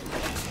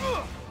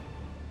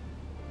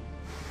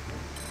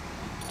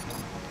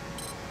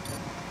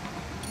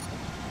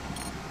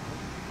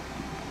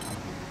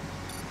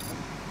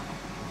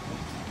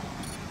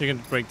 You can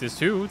break this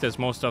too. There's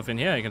more stuff in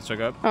here you can suck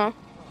up. Oh.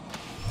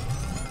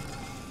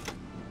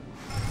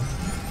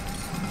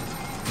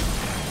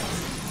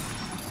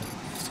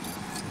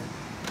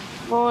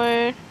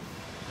 More.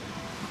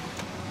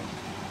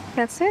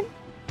 That's it?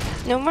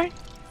 No more?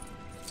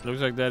 Looks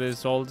like that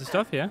is all the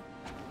stuff, yeah?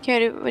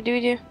 Okay, what do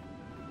we do?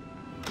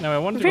 Now I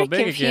want to I'm go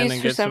very back again confused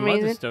and for get some some other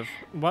reason. stuff.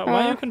 Why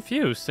are you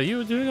confused? Are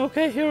you doing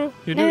okay, Hero?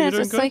 You're doing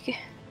it's good? like,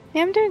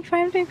 yeah, I'm doing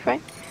fine. Just You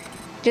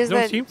don't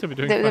that seem to be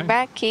doing the fine.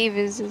 back cave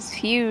is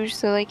huge,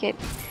 so like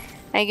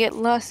I get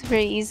lost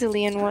very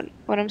easily in what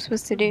I'm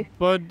supposed to do.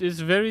 But it's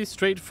very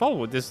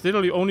straightforward. There's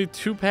literally only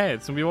 2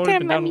 paths, and we've already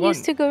been I'm down one.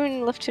 used to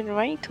going left and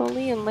right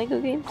totally in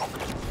Lego games.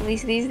 At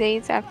least these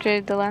days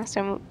after the last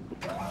one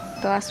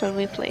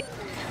we played.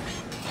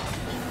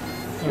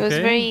 It was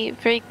Okay.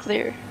 very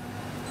clear.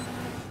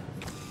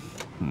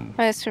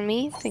 As for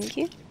me, thank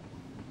you.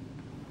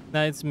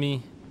 Nah, it's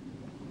me.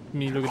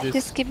 Me, look at this.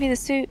 Just give me the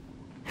suit.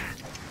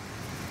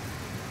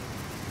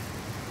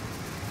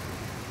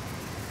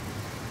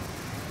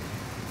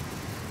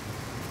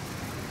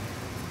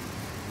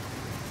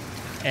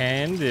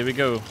 And there we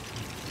go.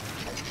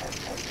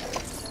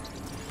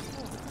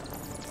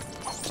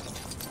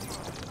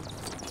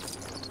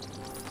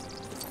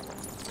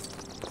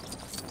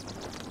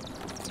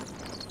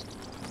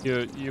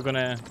 You're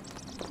gonna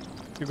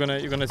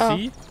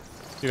see?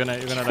 You're gonna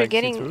like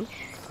see through?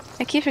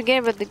 I keep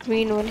forgetting about the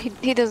green one.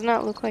 He does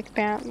not look like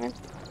Batman.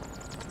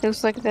 It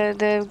looks like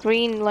the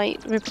green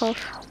light ripoff.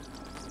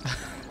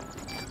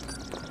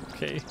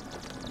 Okay.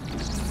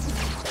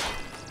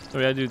 So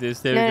I do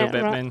this. There we go,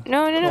 Batman.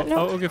 No.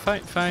 Oh, okay,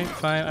 fine.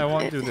 I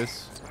won't do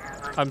this.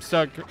 I'm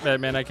stuck,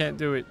 Batman. I can't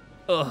do it.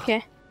 Ugh.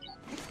 Okay.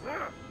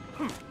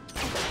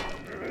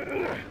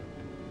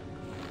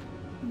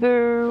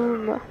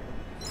 Boom.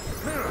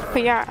 Oh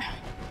yeah.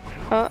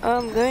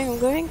 I'm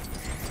going.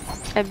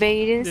 I bet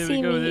you didn't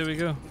see me. There we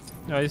go.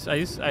 No, I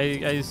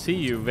see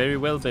you very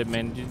well,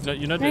 Batman.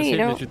 You're not as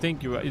hidden as you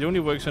think you are. It only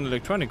works on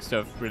electronic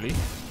stuff, really.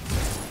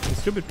 And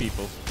stupid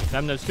people.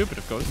 I'm not stupid,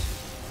 of course.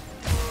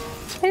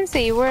 I didn't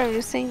say you were. I'm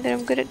just saying that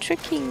I'm good at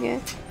tricking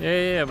you.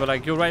 Yeah, but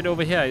like you're right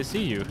over here. I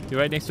see you. You're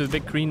right next to the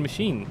big green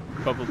machine.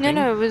 Bubble thing.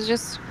 No, it was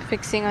just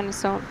fixing on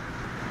its own.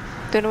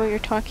 Don't know what you're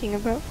talking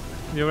about.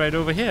 You're right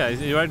over here.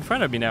 You're right in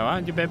front of me now,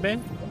 aren't you,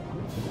 Batman?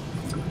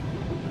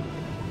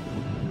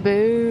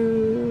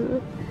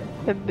 Boo.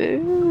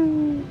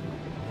 Boo.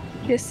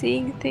 Just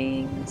seeing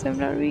things. I'm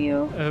not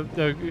real.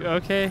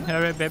 Okay.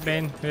 Alright,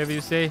 Batman. Whatever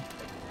you say.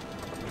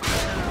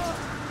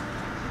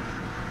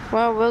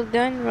 Wow, well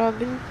done,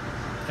 Robin.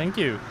 Thank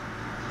you.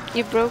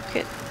 You broke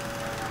it.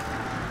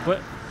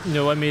 What?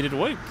 No, I made it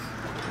work.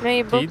 No,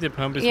 you broke. The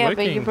pump is working.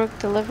 working. But you broke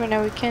the lever.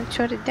 Now we can't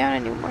shut it down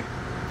anymore.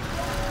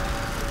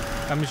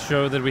 I'm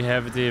sure that we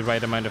have the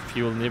right amount of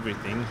fuel and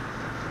everything.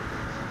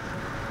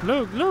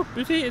 Look!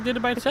 You see, it did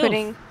it by itself.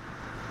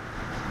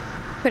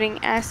 Putting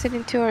acid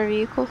into our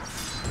vehicle.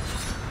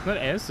 Not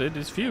acid,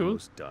 it's fuel.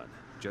 Almost done.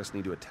 Just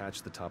need to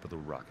attach the top of the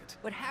rocket.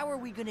 But how are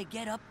we gonna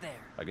get up there?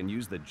 I can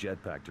use the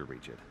jetpack to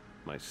reach it.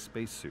 My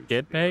spacesuit.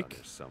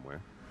 Jetpack?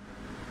 Somewhere.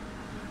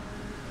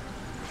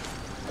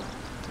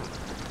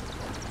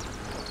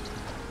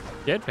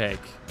 Jetpack?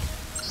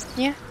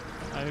 Yeah.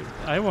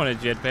 I want a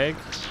jetpack.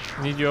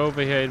 Need you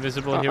over here,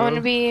 invisible hero. I want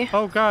to be.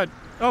 Oh god!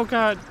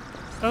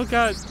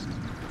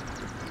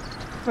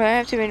 Why I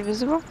have to be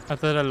invisible? I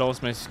thought I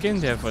lost my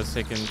skin there for a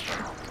second.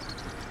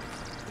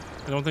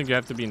 I don't think you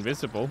have to be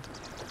invisible.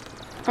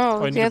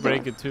 Oh, I need to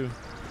break it too.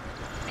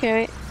 Okay,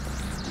 wait.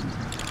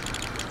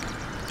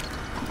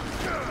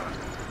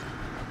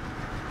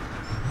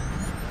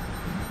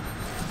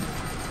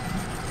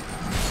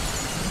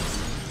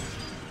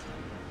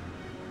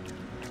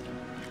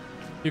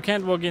 You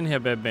can't walk in here,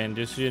 Batman,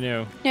 just so you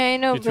know. Yeah, I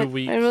know, You're but too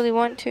weak. I really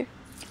want to.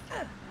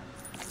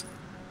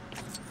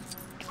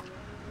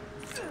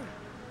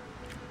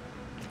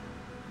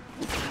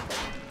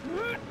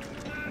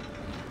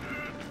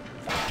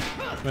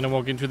 When I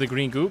walk into the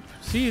green goop.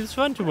 See, it's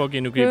fun to walk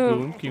into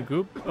green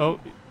goop. Oh.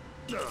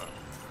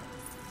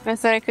 I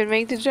thought I could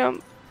make the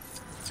jump.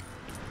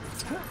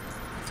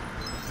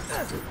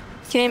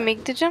 Can I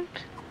make the jump?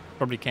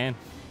 Probably can.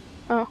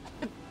 Oh.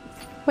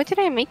 What did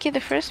I make it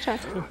the first time?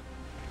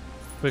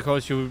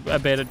 Because you are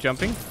bad at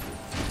jumping?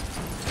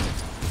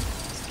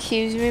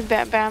 Excuse me,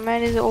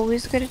 Batman is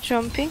always good at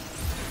jumping.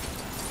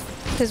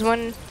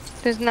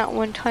 There's not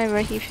one time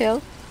where he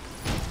failed.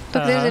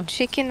 Look, there's a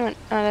chicken one.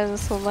 Oh,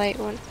 that's a light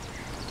one.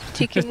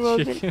 Chicken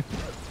Robin.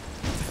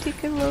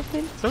 Chicken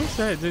Robin. So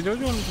sad. They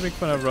don't want to make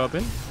fun of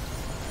Robin.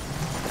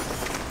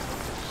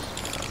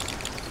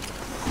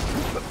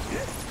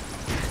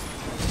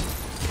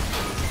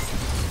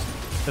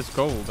 That's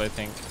gold, I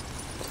think.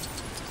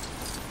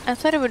 I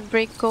thought it would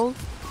break gold.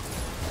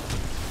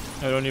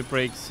 It only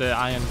breaks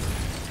iron.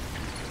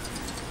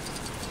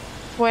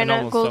 Why and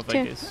not gold stuff, too?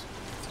 I guess.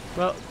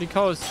 Well,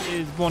 because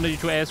it wanted you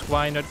to ask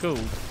why not gold.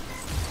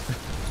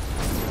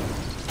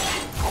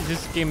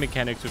 This is game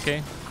mechanics,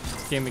 okay?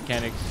 It's game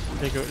mechanics.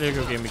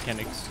 Lego game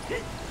mechanics.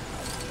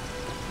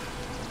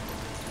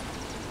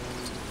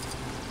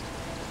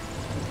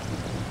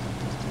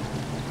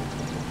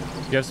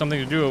 You have something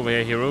to do over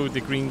here, hero,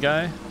 the green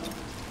guy.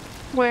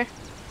 Where?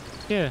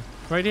 Yeah,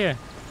 right here.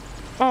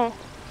 Oh.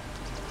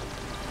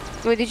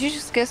 Wait, did you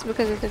just guess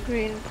because of the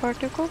green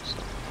particles?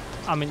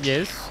 I mean,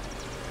 yes.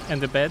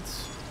 And the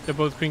beds. They're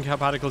both green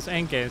particles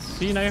and gas.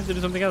 See, now you have to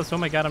do something else. Oh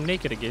my god, I'm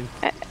naked again.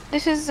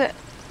 This is...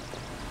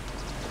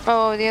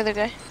 oh, the other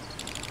guy.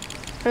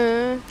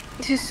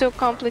 This is so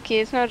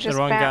complicated. It's not just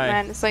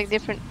Batman. It's like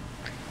different...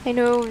 I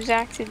know, it was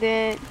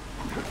accident.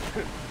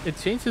 It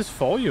changes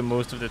for you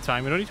most of the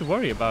time. You don't need to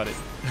worry about it.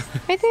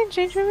 I didn't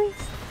change for me.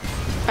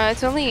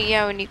 It's only,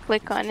 yeah, when you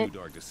click on it. Too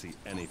dark to see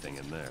anything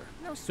in there.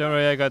 No, don't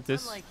worry, I got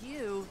this. like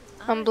you,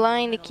 I'm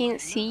blind, I can't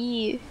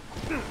see.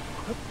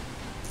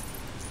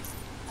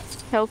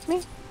 Help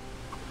me?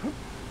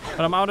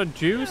 But I'm out of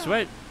juice.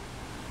 Wait.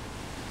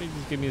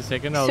 Just give me a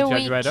second. I'll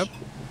charge right up.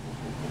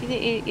 You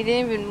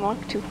didn't even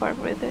walk too far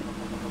with it.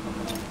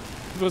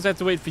 Because I have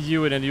to wait for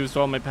you and then use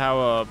all my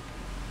power up.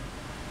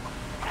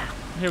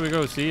 Here we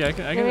go. See, I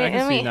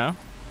can see now.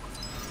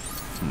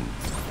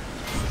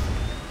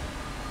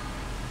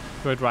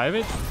 Do I drive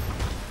it?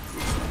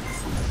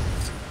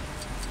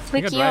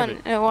 Click E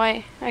on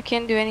Y. I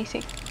can't do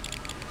anything.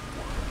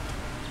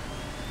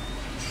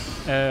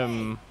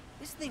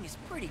 This thing is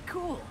pretty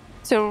cool.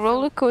 So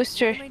roller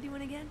coaster. What am I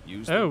doing again?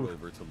 Use the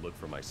rover to look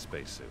for my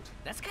spacesuit.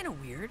 That's kind of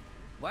weird.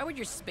 Why would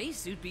your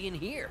spacesuit be in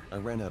here? I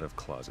ran out of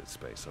closet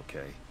space,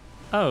 okay?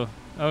 Oh,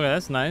 okay,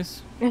 that's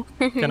nice.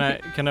 Can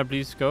I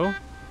please go?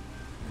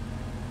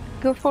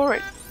 Go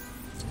forward.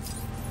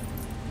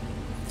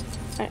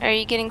 Are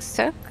you getting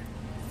stuck?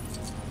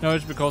 No,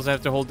 it's because I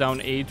have to hold down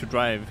A to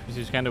drive, which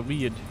is kind of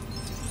weird.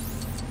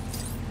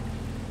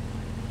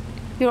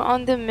 You're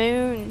on the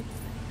moon.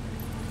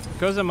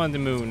 Because I'm on the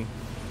moon.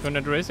 Don't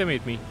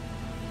underestimate me.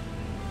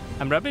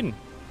 I'm Robin.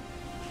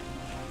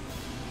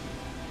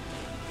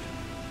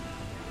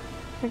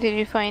 Did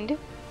you find it?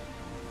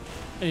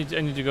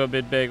 I need to go a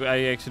bit back.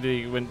 I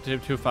actually went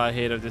too far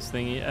ahead of this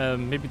thingy.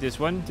 Maybe this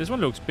one. This one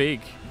looks big.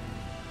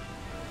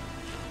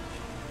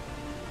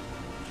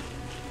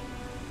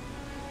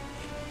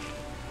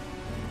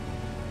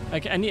 I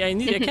can't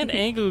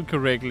angle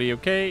correctly.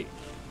 Okay.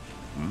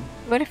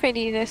 What if I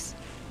do this?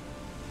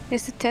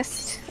 It's a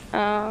test. If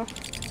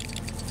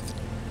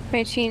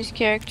I change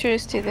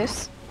characters to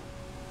this.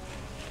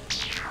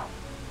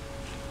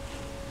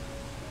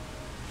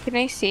 Can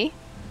I see?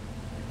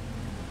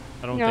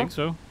 I don't think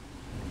so.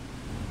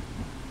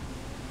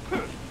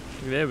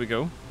 There we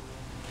go.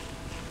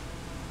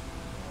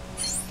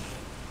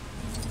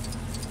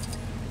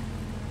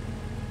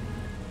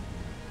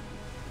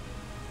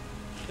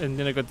 And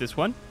then I got this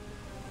one.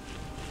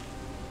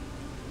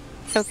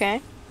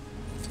 Okay.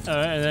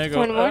 Alright, and then I go.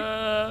 One more?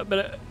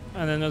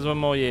 And then there's one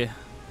more, yeah.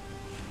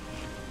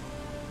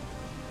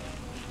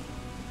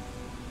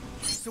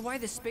 So why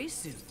the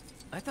spacesuit?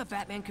 I thought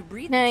Batman could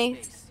breathe Nice.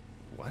 in space.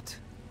 What?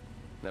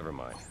 Never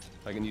mind.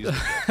 I can use the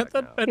I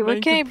thought jetpack now. Why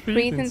Batman can't I could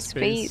breathe in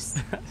space?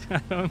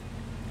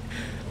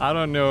 I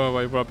don't know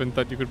why Robin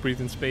thought you could breathe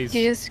in space.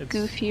 You're just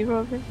goofy,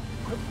 Robin.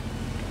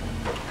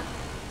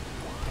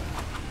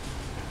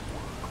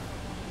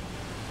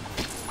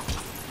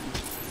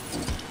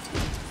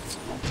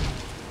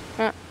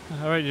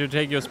 Alright, you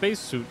take your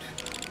spacesuit.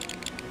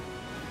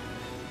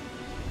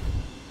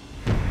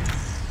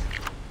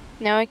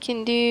 Now I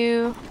can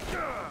do...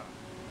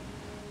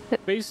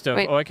 Space stuff.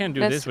 Wait, oh, I can't do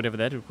that's- this, whatever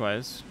that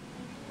requires.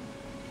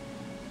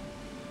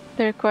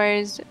 That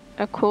requires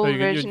a cool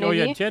version of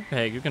yeah, you.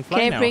 jetpack. You can fly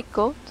Can now. I break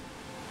gold?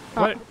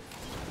 What?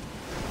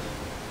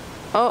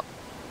 Oh.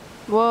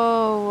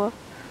 Whoa.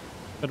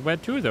 But where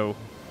to, though?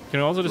 Can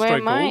you also Where destroy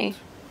am gold?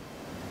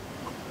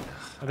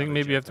 I? I think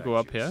maybe you have to go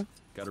up here.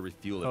 Gotta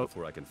refuel it Oh.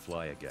 before I can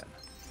fly again.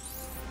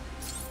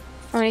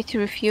 I need to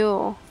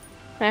refuel.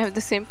 I have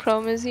the same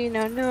problem as you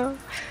now. No.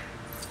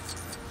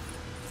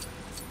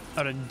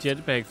 Out of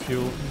jetpack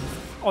fuel.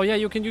 Oh yeah,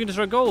 you can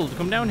destroy gold.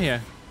 Come down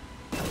here.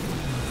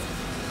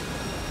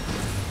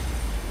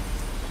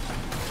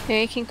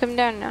 Yeah, you can come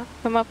down now.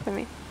 Come up with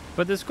me.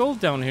 But there's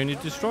gold down here and you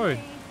destroy.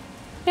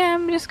 Yeah,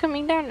 I'm just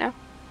coming down now.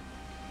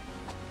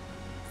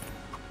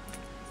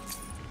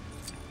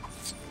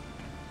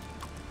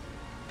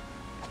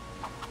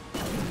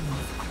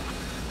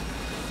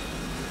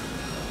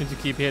 You need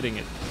to keep hitting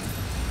it.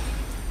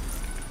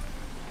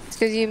 It's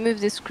because you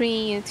moved the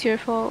screen. It's your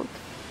fault.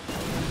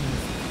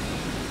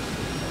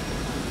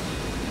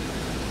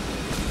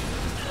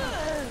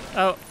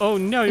 Oh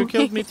no, you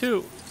killed me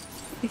too.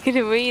 You could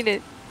have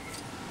waited.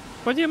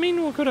 What do you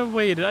mean we could have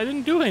waited? I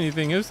didn't do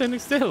anything. I was standing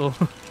still.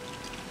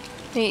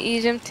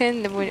 You jumped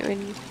in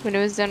when it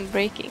was done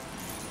breaking.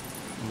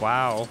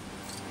 Wow.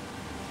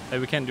 Hey,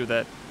 we can't do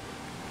that.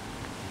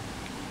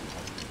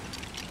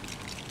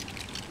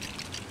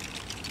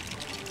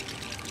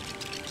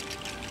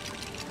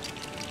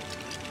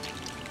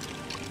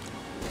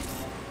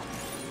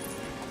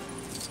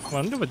 I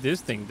wonder what this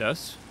thing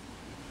does.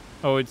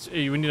 Oh, it's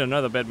we need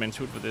another Batman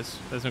suit for this.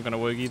 That's not gonna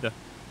work either.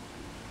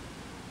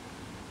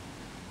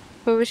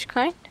 For which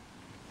kind?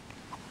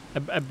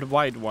 A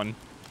white one.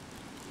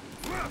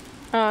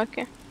 Oh,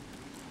 okay.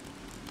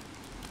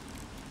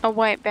 A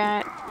white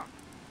bat.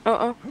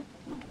 Uh-oh.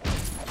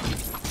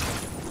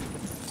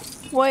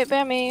 White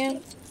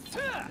Batman.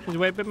 Is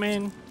white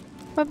Batman?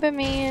 White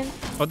Batman.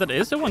 Oh, that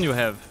is the one you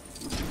have.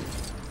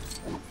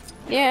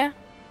 Yeah.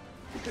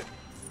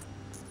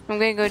 I'm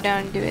gonna go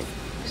down and do it.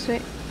 Just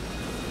wait.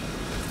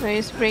 Let me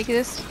just break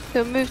this.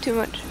 Don't move too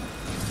much.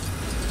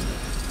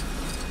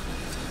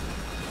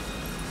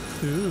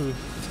 Ooh.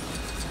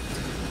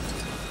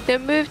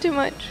 Don't move too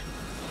much.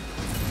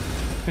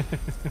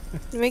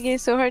 You're making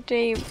it so hard to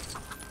aim.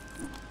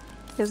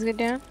 Let's go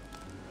down.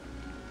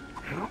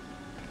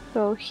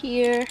 Go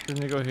here. Let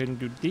me go ahead and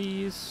do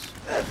these.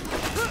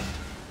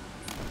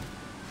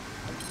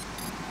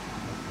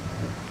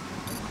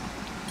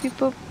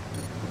 People.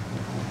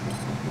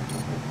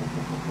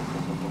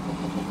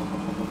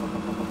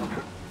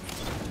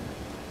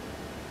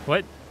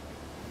 What?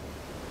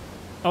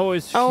 Oh,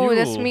 it's fuel. Oh,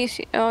 that's me.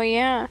 Oh,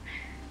 yeah.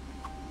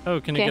 Oh,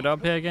 can you get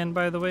up here again,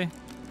 by the way?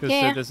 Because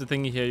Yeah. there's a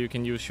thingy here you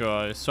can use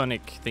your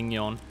Sonic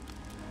thingy on.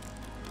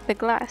 The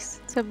glass.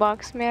 It's a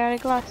box made out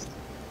of glass.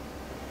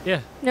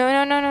 Yeah.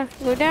 No.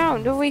 Go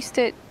down. Don't waste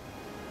it.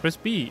 Press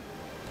B.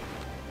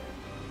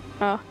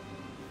 Oh.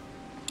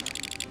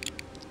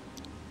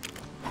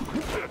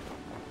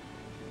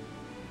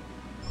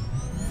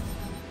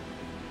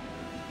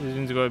 You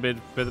need to go a bit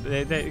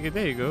further.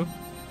 There you go.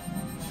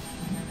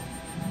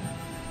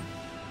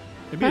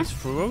 Maybe it's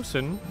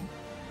frozen.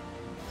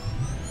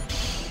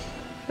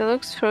 It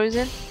looks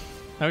frozen.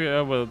 Okay,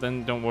 oh, well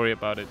then don't worry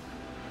about it.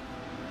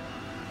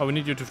 Oh, we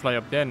need you to fly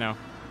up there now.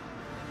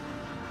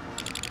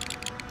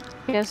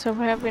 Yeah, so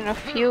we're having a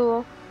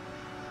fuel.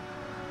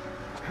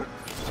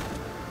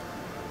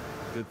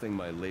 Good thing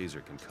my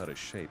laser can cut a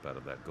shape out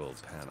of that gold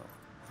panel.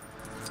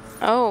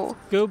 Oh.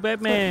 Go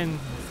Batman!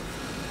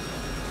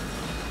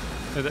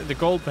 The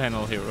gold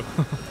panel hero.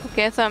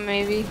 Okay, I thought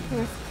maybe.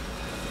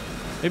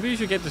 Maybe you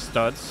should get the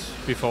studs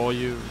before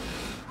you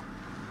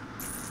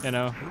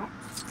know.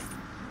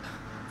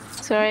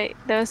 Sorry,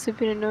 that was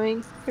super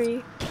annoying for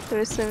you. There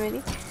were so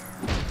many.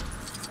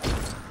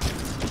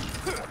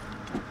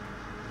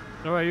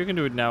 Alright, you can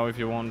do it now if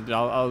you want.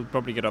 I'll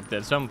probably get up there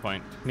at some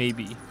point.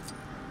 Maybe.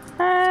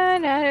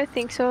 No, I don't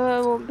think so. I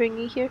won't bring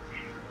you here.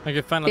 I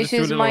can find out this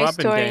two little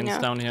Robin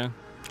dance down here.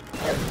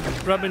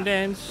 Robin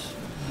dance.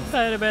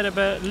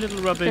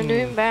 Little Robin. I'm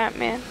doing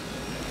Batman.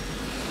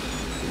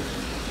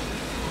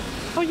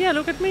 Oh yeah,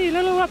 look at me,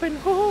 little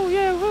Robin. Woo,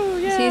 yeah, woo,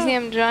 yeah. See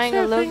him drawing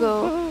a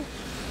logo. Woo.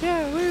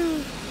 Yeah,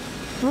 woo.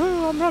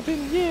 Woo, I'm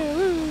Robin, yeah,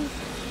 woo.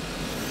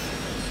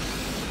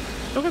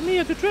 Look at me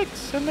at the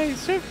tricks and my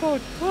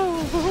surfboard.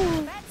 Whoa,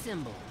 woo. That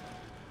symbol.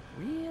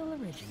 Real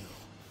original.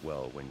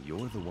 Well, when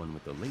you're the one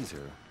with the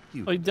laser,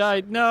 you I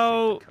died,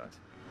 no.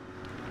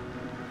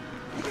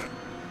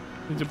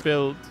 Need to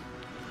build.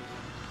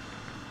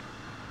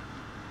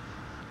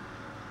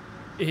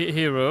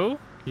 Hero,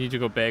 you need to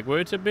go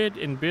backwards a bit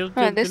and build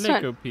the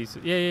Lego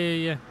pieces.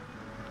 Yeah.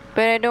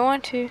 But I don't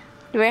want to.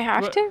 Do I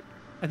have to?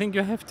 I think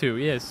you have to,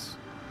 yes.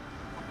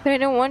 But I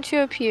don't want you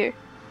up here.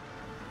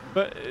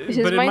 But this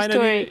is my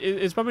story.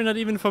 It's probably not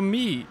even for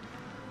me.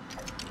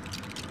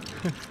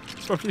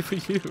 It's probably for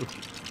you.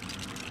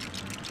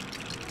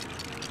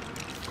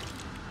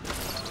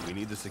 We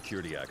need the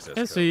security access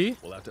I code. see.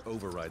 We'll have to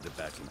override the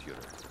bat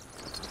computer.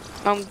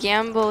 I'm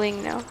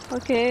gambling now.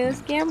 Okay,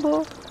 let's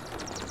gamble.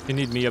 You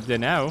need me up there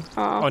now.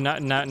 Oh,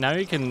 now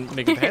you can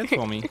make a path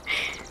for me.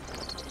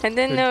 I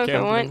didn't know if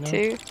I want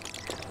to.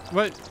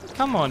 Well,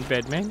 come on,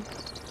 Batman.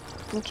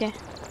 Okay.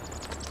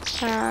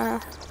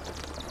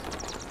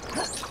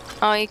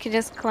 Oh, you can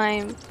just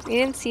climb. You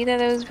didn't see that?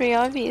 That was very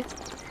obvious.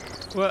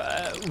 Well,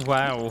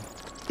 wow.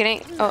 Can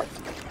I? Oh.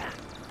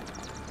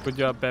 Good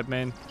job,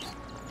 Batman.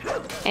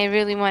 I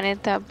really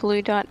wanted that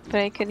blue dot,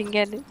 but I couldn't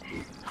get it.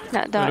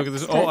 Not dot. Oh, look at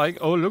this.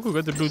 Oh, look who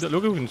got the blue dot.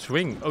 Look who can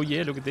swing. Oh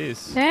yeah, look at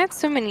this. I had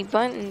so many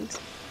buttons.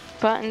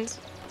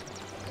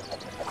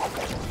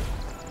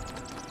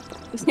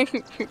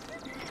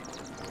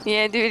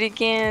 Yeah, do it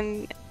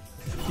again.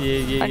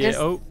 Yeah.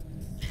 Oh,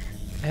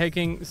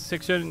 hacking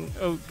section.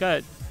 Oh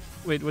god.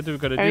 Wait, what do we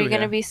gotta do? Are we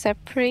gonna be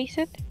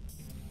separated?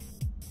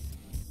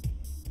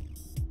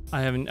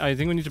 I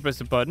think we need to press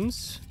the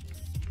buttons.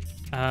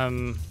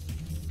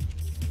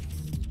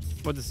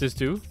 What does this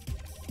do?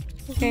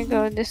 We're gonna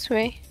go this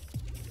way.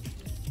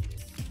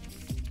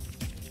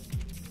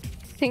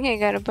 I think I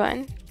got a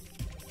button.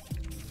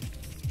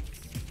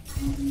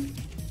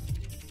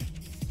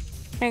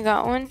 I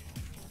got one.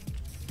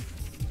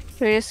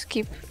 We just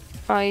keep.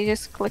 Oh, you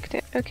just clicked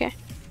it. Okay.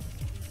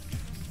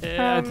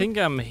 I think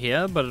I'm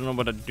here, but I don't know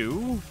what to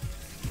do.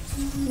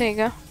 There you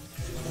go.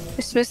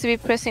 You're supposed to be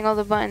pressing all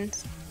the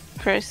buttons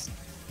first.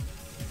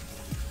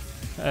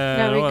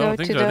 Now we I go don't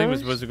think to so. those. I think we're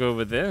supposed to go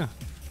over there.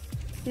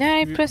 No,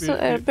 I pressed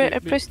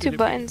two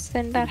buttons,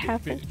 then that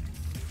happened.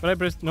 But I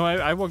pressed. No,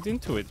 I walked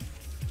into it.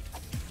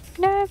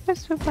 No, I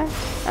pressed two buttons.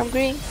 I'm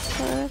green.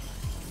 So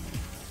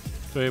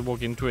I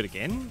walk into it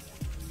again?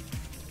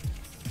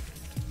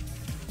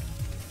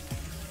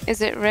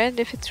 Is it red?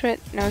 If it's red,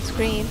 no, it's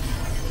green.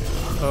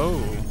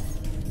 Oh.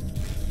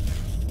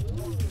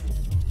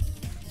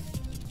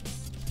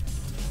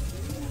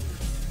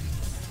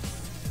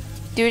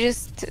 Do you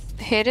just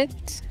hit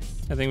it?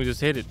 I think we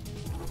just hit it.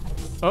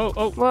 Oh,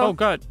 Whoa. oh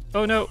god.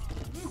 Oh no.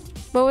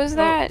 What was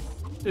that?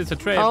 It's a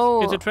trap.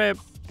 Oh. It's a trap.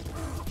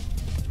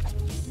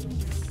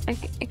 I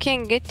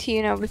can't get to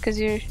you now because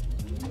you're...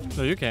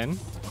 No, you can.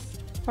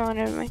 Oh,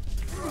 never mind.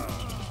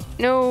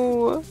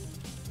 No.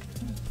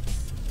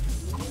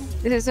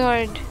 This is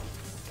hard.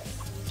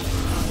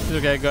 It's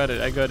okay, I got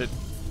it.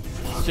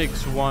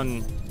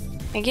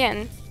 6-1.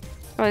 Again?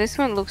 Oh, this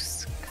one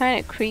looks kind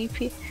of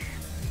creepy.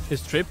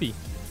 It's trippy.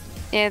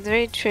 Yeah, it's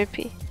very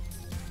trippy.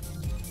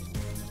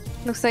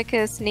 Looks like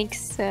a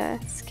snake's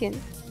skin.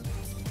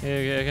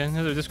 Yeah,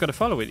 okay. Just gotta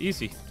follow it.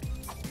 Easy.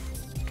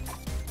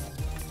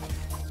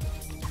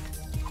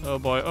 Oh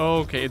boy. Oh,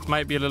 okay. It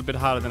might be a little bit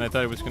harder than I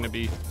thought it was gonna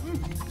be.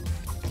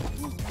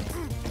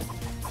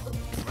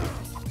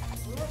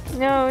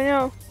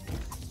 No.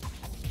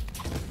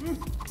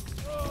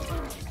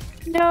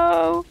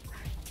 No.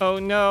 Oh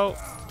no.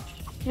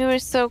 We were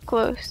so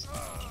close.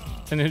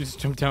 And then just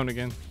jump down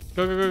again.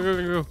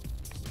 Go.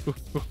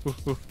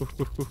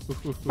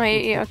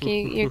 Wait,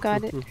 okay, you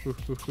got it.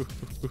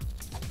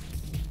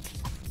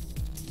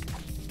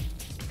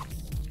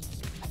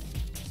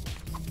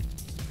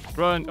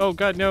 Run. Oh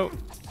god, no.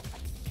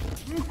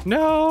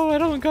 No, I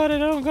don't got it. I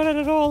don't got it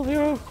at all,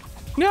 hero.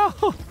 No.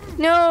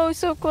 No,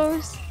 so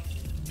close.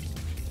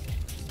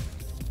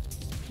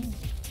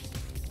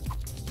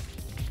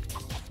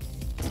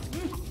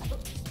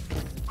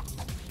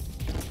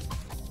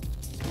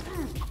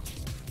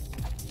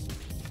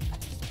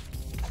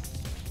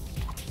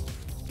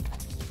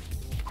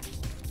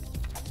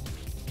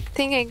 I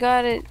think I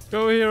got it.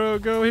 Go hero,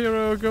 go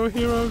hero, go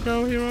hero,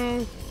 go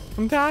hero.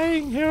 I'm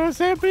dying. Hero,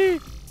 save me.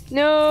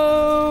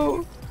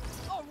 No.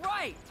 All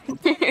right.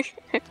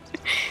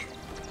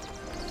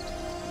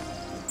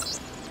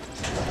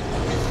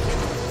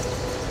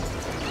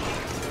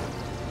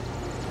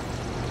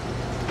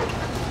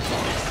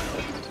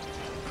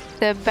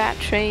 The bat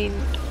train.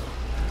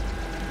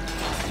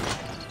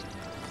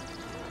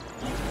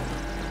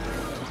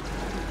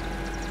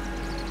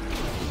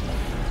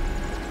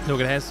 Look,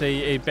 it has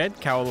a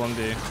bat cowl on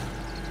the,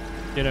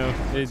 you know,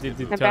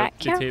 the bat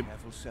cowl? tape.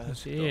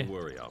 Yeah,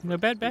 no,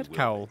 bat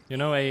cowl. You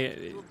know,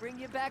 a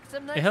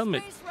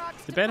helmet,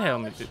 the bat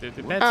helmet,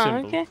 the bat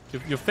symbol. Okay.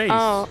 Your face.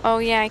 Oh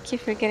yeah, I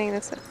keep forgetting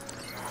this. I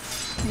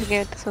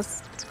forget this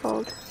was it's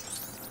called.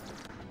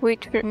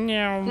 Wait for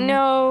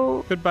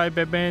no. Goodbye,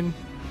 Batman.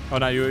 Oh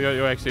no,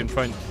 you're actually in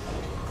front.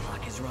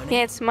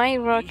 Yeah, it's my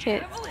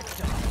rocket.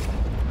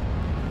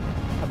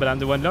 But I'm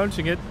the one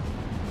launching it.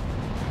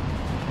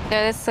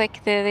 Yeah, that's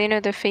like the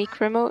the fake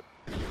remote,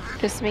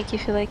 just to make you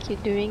feel like you're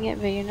doing it,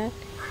 but you're not.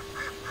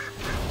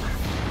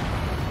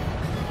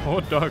 Oh,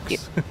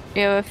 dogs.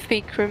 You have a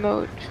fake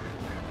remote.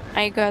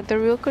 I got the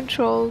real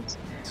controls.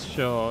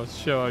 Sure,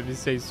 if you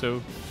say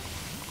so.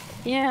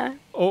 Yeah.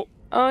 Oh.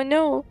 Oh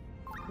no.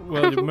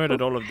 Well, you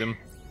murdered all of them.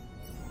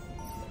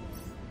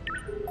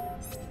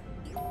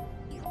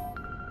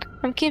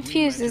 I'm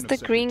confused. Is the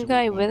green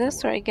guy with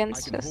us or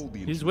against us?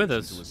 He's with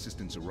us.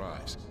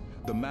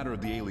 The matter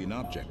of the alien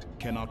object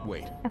cannot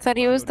wait. I thought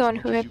he was the one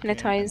who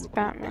hypnotized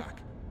Batman.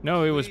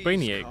 No, it was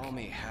Brainiac.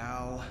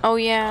 Oh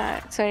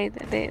yeah, sorry,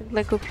 the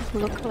Lego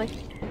people look alike.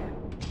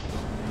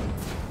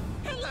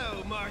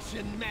 Hello,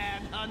 Martian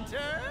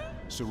Manhunter.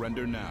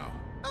 Surrender now.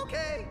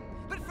 Okay,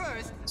 but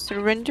first,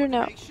 Surrender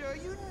now. make sure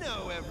you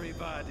know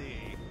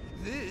everybody.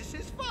 This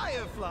is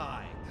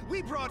Firefly.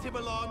 We brought him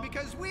along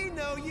because we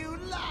know you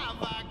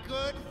love a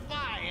good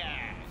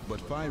fire. But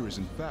fire is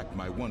in fact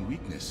my one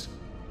weakness.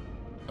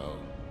 Oh.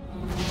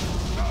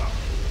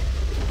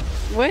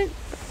 What?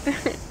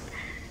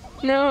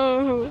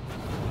 No.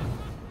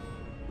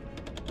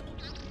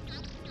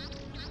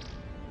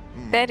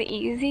 That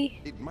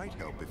easy? It might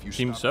help if you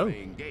Seems stop so.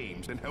 playing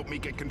games and help me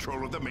get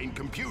control of the main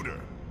computer.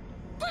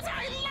 But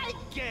I like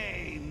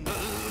games.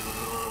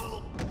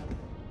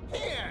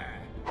 Here.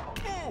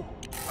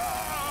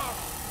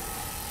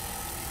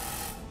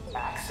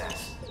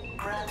 Access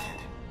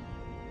granted.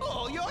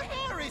 Oh, your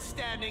hair is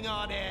standing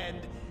on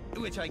end,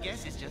 which I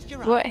guess is just your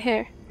What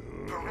hair?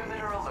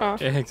 Perimeter alert. Oh.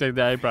 Yeah, exactly,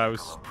 the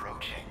eyebrows.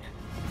 Approaching.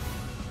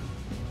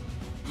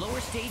 Lower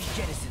stage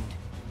jettisoned.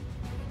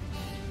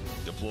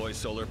 Deploy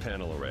solar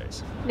panel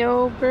arrays.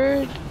 No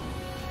bird.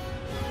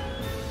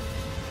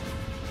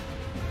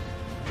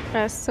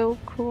 That's so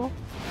cool.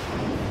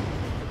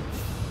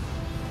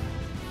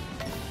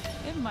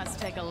 It must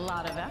take a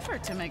lot of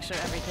effort to make sure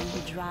everything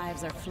he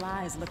drives or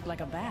flies look like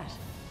a bat.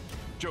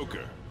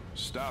 Joker,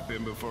 stop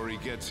him before he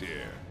gets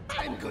here.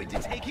 I'm going to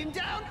take him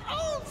down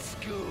old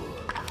school.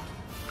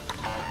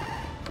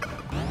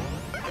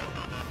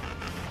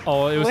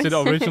 Oh, it was What?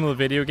 the original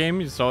video game.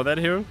 You saw that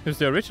here? It was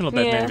the original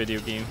Batman Yeah. video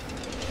game.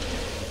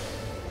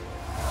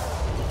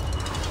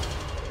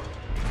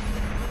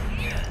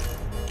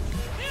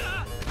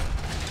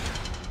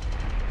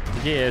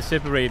 Yeah,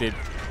 separated.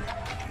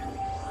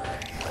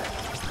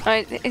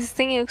 His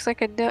thing looks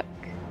like a duck.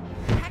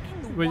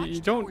 Well,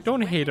 you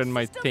don't hate on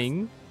my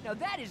thing. Now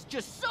that is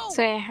just so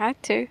So I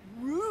had to.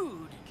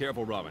 rude.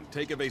 Careful, Robin.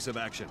 Take evasive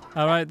action.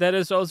 Alright, that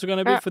is also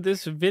gonna be for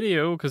this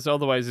video, because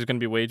otherwise it's gonna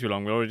be way too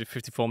long. We're already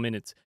 54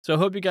 minutes. So I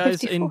hope you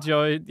guys 54.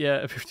 enjoyed,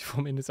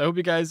 54 minutes. I hope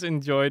you guys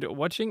enjoyed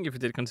watching. If you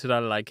did,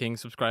 consider liking,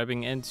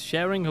 subscribing, and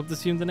sharing. Hope to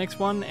see you in the next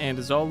one. And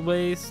as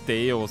always,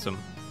 stay awesome.